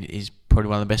Harry Kane is probably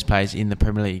one of the best players in the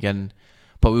Premier League,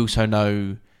 but we also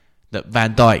know that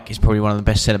Van Dijk is probably one of the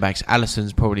best centre backs.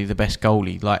 Alisson's probably the best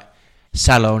goalie. Like,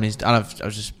 Salah on his... I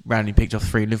was just randomly picked off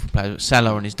 3 Liverpool players, but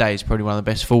Salah on his day is probably one of the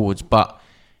best forwards. But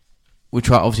we're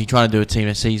obviously trying to do a team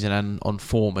this season and on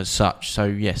form as such. So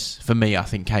yes, for me, I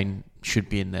think Kane should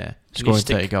be in there, scoring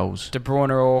 30 goals. De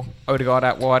Bruyne or Odegaard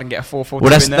out wide and get a 4-4-2 in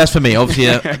there? That's for me. Obviously,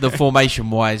 the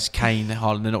formation-wise, Kane,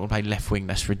 Haaland, they're not going to play left wing.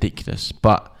 That's ridiculous.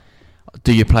 But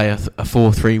do you play a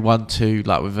 4-3-1-2,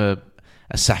 like with a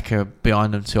Saka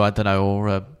behind them too? I don't know.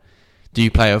 Or do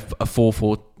you play a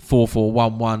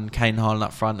 4-4-1-1, Kane, Haaland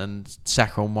up front and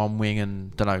Saka on one wing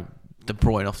and, don't know, De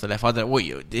Bruyne off the left? I don't know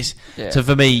So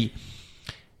for me,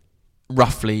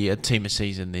 roughly a team a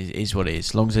season is what it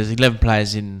is. As long as there's 11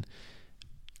 players in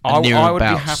near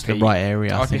about the right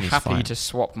area, I think it's fine. I'd be happy to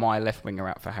swap my left winger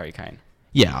out for Harry Kane.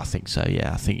 Yeah, I think so.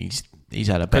 Yeah, I think he's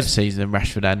had a better season than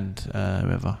Rashford and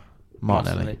whoever.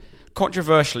 Martinelli.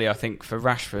 Controversially, I think for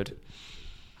Rashford,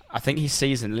 I think his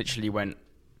season literally went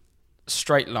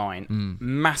straight line,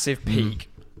 massive peak,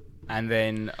 and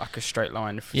then like a straight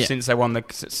line since they won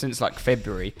since like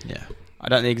February. Yeah, I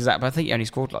don't know the exact, but I think he only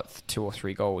scored like 2 or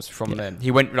 3 goals from then.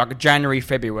 He went like January,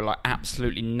 February were like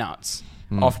absolutely nuts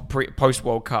post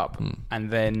World Cup, and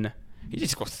then he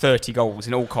just got 30 goals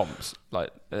in all comps.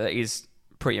 Like, that is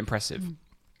pretty impressive.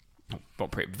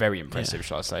 Very impressive,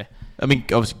 shall I say? I mean,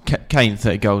 obviously, Kane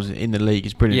 30 goals in the league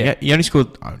is brilliant. Yeah. He only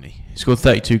scored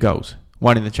 32 goals.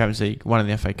 1 in the Champions League, 1 in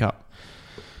the FA Cup.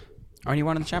 Only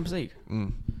 1 in the Champions League.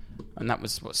 And that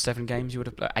was 7 games you would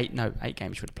have played. 8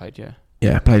 games you would have played.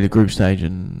 Yeah, played the group stage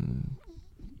and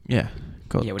got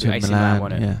to Milan. Milan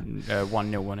won it.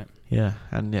 1-0 won it. Yeah,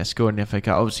 and scoring the FA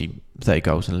Cup. Obviously, 30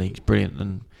 goals in the league is brilliant.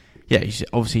 And yeah,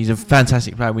 he's a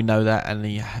fantastic player. We know that, and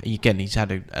he's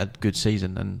had a good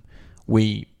season, and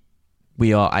we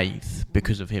are 8th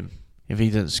because of him. If he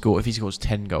scores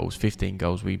 10 goals, 15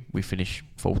 goals, we finish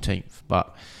 14th.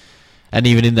 And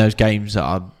even in those games that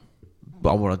I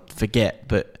want to forget,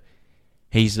 but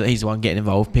he's the one getting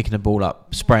involved, picking the ball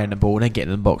up, spraying the ball, and then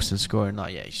getting in the box and scoring.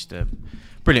 He's just a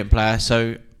brilliant player.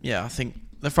 So yeah, I think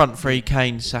the front 3: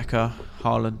 Kane, Saka,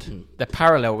 Haaland. The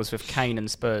parallels with Kane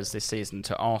and Spurs this season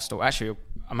to Arsenal. Actually,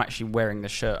 I'm actually wearing the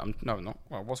shirt. I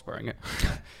was wearing it.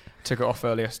 Took it off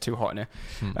earlier. It's too hot in here.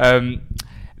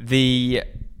 The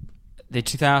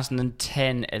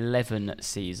 2010-11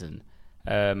 season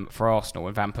for Arsenal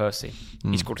and Van Persie,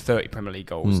 he scored 30 Premier League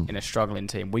goals in a struggling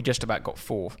team. We just about got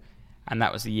 4th, and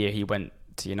that was the year he went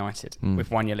to United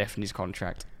with 1 year left in his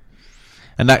contract.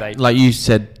 And that, like you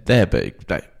said there, but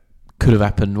that could have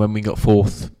happened when we got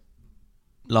 4th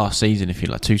last season, if you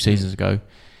like, 2 seasons ago.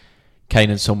 Kane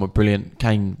and Son were brilliant.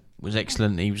 Kane was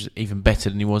excellent. He was even better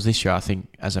than he was this year, I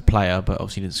think, as a player. But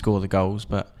obviously didn't score the goals.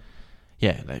 But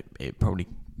yeah, it probably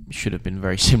should have been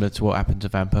very similar to what happened to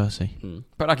Van Persie.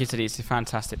 But like you said, he's a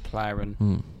fantastic player,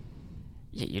 and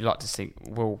yeah, you'd like to think.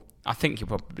 Well, I think he'll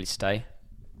probably stay.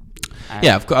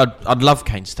 Yeah, I'd love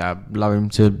Kane to stay. I'd love him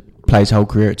to play his whole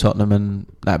career at Tottenham, and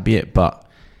that'd be it. But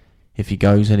if he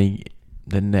goes,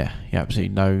 then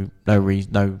absolutely no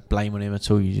reason, no blame on him at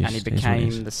all. And he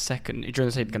became the second. During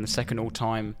the season, became the second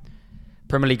all-time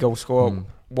Premier League goal scorer,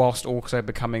 whilst also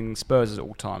becoming Spurs'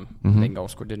 all-time leading goal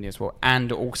scorer, didn't he, as well?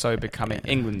 And also becoming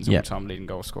England's all-time leading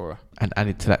goal scorer. And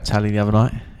added to that tally the other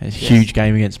night. It's a huge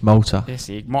game against Malta. Yes,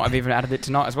 he might have even added it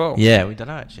tonight as well. Yeah, we don't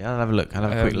know actually. I'll have a look. I'll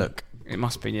have a quick look. It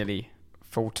must be nearly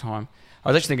full-time. I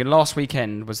was actually thinking last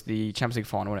weekend was the Champions League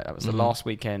final, wasn't it? That was the last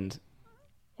weekend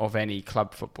of any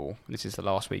club football. This is the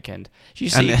last weekend.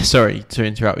 Sorry to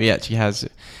interrupt. He actually has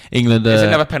England. Is it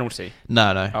another penalty?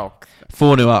 No. Oh,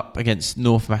 4-0 up against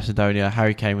North Macedonia.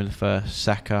 Harry Kane with the first.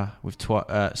 Saka with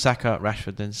Saka,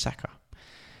 Rashford, then Saka.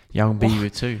 Young B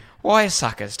with 2. Why is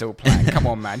Saka still playing? Come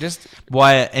on, man. Just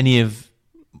why any of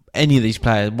these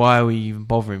players? Why are we even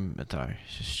bothering? I don't know.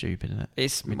 It's just stupid, isn't it?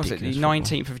 It's what's it? The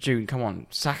 19th of June. Come on,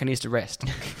 Saka needs to rest.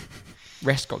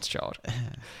 Rest God's child.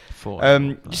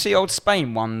 You see, old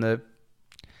Spain won the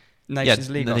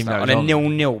Nations League last night on a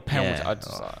 0-0 penalty. Yeah.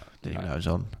 Didn't even know it was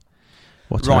on.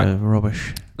 What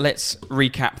rubbish. Let's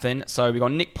recap then. So we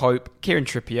got Nick Pope, Kieran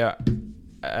Trippier,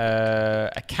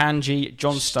 Akanji,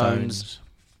 John Stones,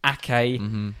 Ake,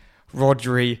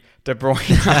 Rodri, De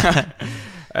Bruyne,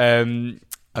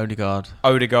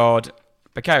 Odegaard,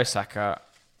 Bukayo Saka,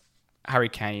 Harry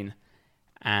Kane,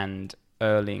 and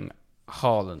Erling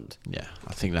Haaland. Yeah,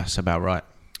 I think that's about right.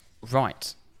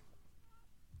 Right.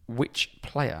 Which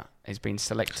player has been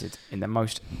selected in the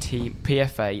most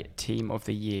PFA Team of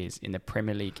the Years in the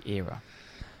Premier League era?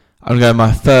 I'm going to go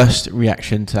my first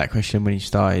reaction to that question when he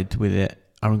started with it.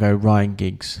 I'm going to go Ryan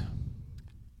Giggs.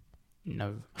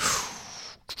 No.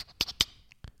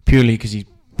 Purely because he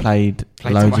played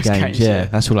loads of games. Yeah,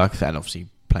 that's all I can say. And obviously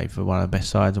played for one of the best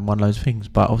sides and won loads of things.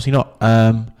 But obviously not.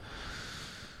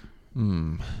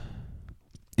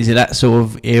 Is it that sort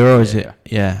of era or is it?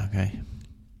 Yeah, okay.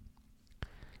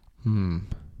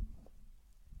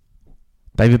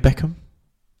 David Beckham?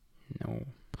 No.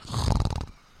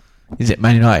 Is it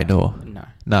Man United or?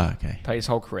 No, okay. Played his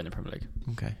whole career in the Premier League.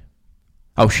 Okay.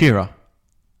 Oh, Shearer?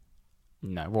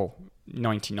 No, well,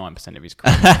 99% of his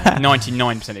career.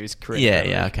 99% of his career.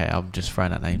 Yeah, okay. I'm just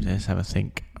throwing out names there. Let's have a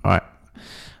think. All right.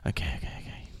 Okay.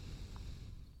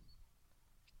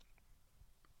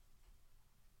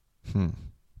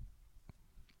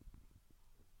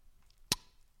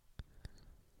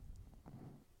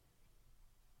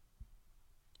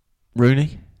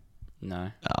 Rooney?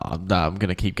 No. Oh, no, I'm going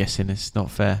to keep guessing. It's not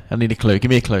fair. I need a clue. Give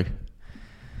me a clue.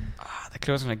 The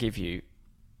clue I was going to give you.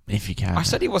 If you can. I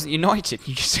said he wasn't United.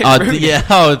 You just said Rooney. Yeah,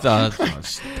 I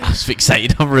was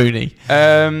fixated on Rooney.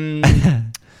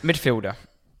 Midfielder.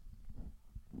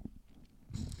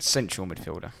 Central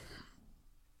midfielder.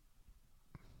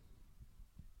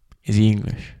 Is he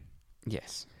English?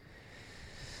 Yes.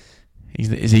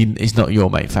 He's not your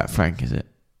mate, Fat Frank, is it?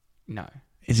 No.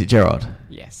 Is it Gerrard?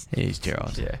 Yes. It is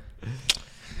Gerrard.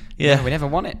 Yeah. No, we never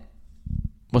won it.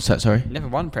 What's that, sorry? Never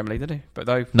won Premier League, did he? But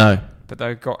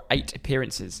they got 8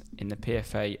 appearances in the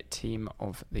PFA Team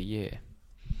of the Year.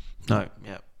 No,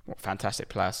 yeah. What fantastic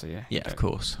player, so yeah. Yeah, of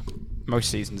course. Most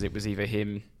seasons it was either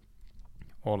him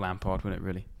or Lampard, wasn't it,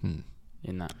 really?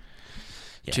 In that.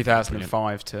 Yeah,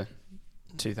 2005 to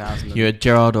 2000. You had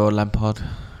Gerrard or Lampard?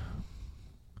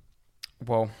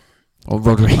 Well... Or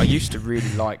Rodri. I used to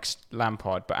really like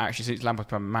Lampard, but actually since Lampard's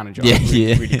become manager, I've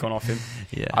really gone off him.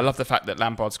 Yeah. I love the fact that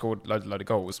Lampard scored load of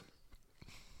goals.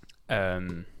 I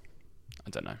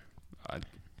don't know.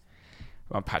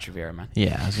 I'm Patrick Vieira, man.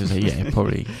 Yeah, I was going to say,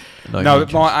 probably.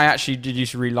 I actually did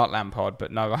used to really like Lampard,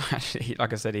 but no, actually,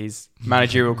 like I said, his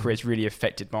managerial career is really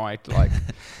affected by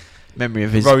memory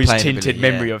of his rose-tinted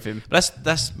memory of him.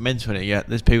 That's mental, isn't it? Yeah,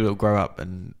 there's people that grow up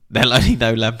and they'll only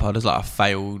know Lampard as like a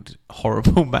failed,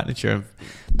 horrible manager and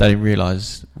don't even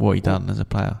realise what he done as a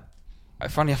player.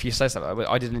 Funny enough, you say something.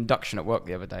 I did an induction at work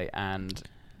the other day, and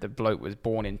the bloke was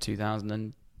born in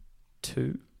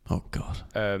 2002. Oh God.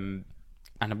 And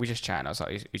we just chatting. I was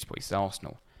like, "He's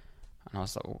Arsenal," and I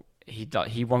was like, well,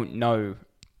 "He won't know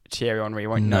Thierry Henry. He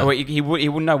won't know. He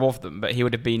will know of them, but he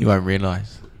would have been. You won't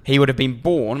realise. He would have been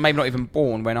born, maybe not even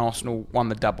born, when Arsenal won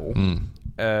the double. When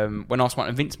Arsenal won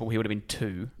Invincible, he would have been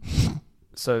 2.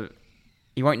 So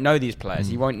he won't know these players.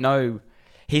 He won't know.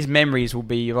 His memories will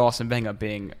be of Arsene Wenger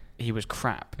being he was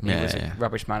crap. He was a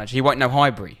rubbish manager. He won't know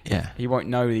Highbury. Yeah. He won't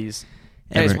know these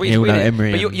He'll know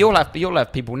Emery. But you'll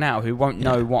have people now who won't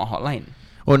know what Hart Lane.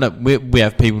 Well, no, we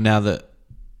have people now that.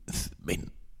 I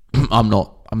mean,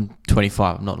 I'm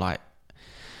 25. I'm not like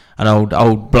an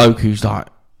old bloke who's like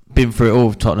been through it all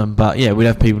with Tottenham. But yeah, we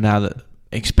have people now that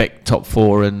expect top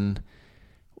four and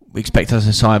expect us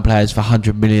to sign players for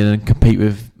 100 million and compete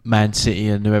with Man City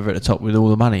and whoever at the top with all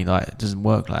the money. Like, it doesn't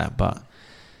work like that. But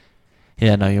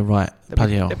yeah, no, you're right.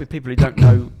 There'll be people who don't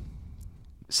know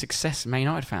success, Man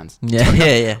United fans.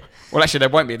 Yeah. Well, actually, there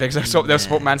won't be. They'll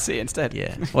support Man City instead.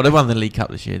 Yeah. Well, they won the League Cup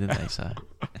this year, didn't they? So.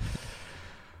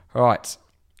 Right.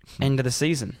 End of the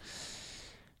season.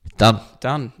 Done.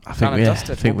 I think and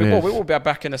dusted. We will be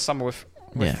back in the summer with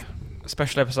yeah.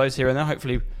 special episodes here and there.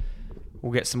 Hopefully,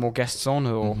 we'll get some more guests on,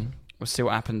 or we'll see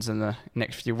what happens in the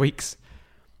next few weeks.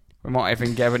 We might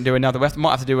even do another. We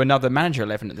might have to do another manager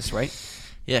 11 at this rate.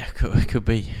 Yeah, could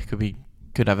be.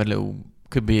 Could have a little.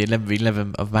 Could be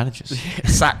 11 of managers.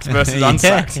 Sacked versus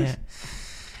unsacked. Yeah.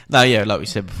 No, yeah, like we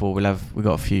said before, we've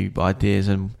got a few ideas,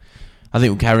 and I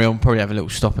think we'll carry on. Probably have a little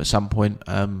stop at some point.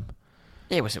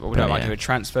 We don't like to do a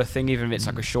transfer thing, even if it's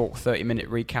like a short 30-minute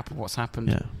recap of what's happened.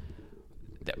 Yeah.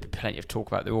 There'll be plenty of talk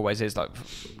about. There always is, like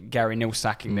Gary Neal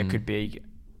sacking. There could be.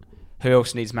 Who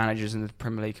else needs managers in the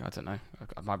Premier League? I don't know.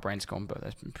 My brain's gone, but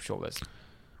I'm sure there's.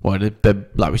 Well,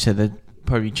 like we said, there's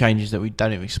probably changes that we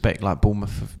don't even expect. Like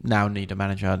Bournemouth now need a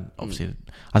manager. And obviously,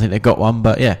 I think they've got one,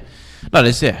 but yeah, no,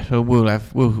 there's So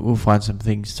we'll find some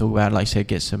things to talk about. Like I said,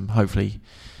 get hopefully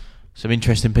some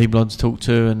interesting people on to talk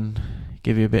to and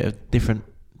give you a bit of different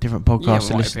podcasts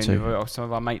to listen to. Some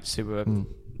of our mates who are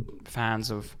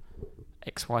fans of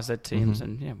XYZ teams,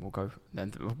 and yeah, we'll go.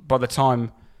 Then by the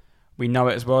time we know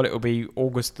it as well, it will be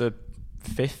August the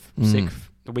 5th, 6th,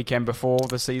 the weekend before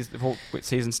the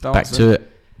season starts. Back to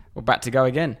it. We're back to go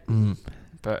again.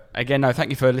 But again, no, thank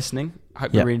you for listening. I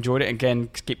hope you really enjoyed it. Again,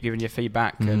 keep giving your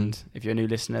feedback, and if you're a new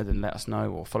listener, then let us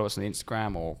know, or follow us on the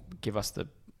Instagram, or give us the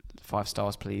 5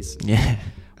 stars, please. Yeah.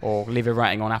 Or leave a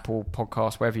rating on Apple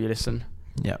Podcasts, wherever you listen.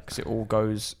 Yeah. Because it all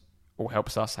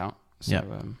helps us out. So,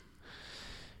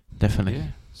 definitely. Yeah.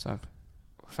 So,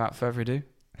 without further ado,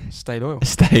 stay loyal.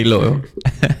 Stay loyal.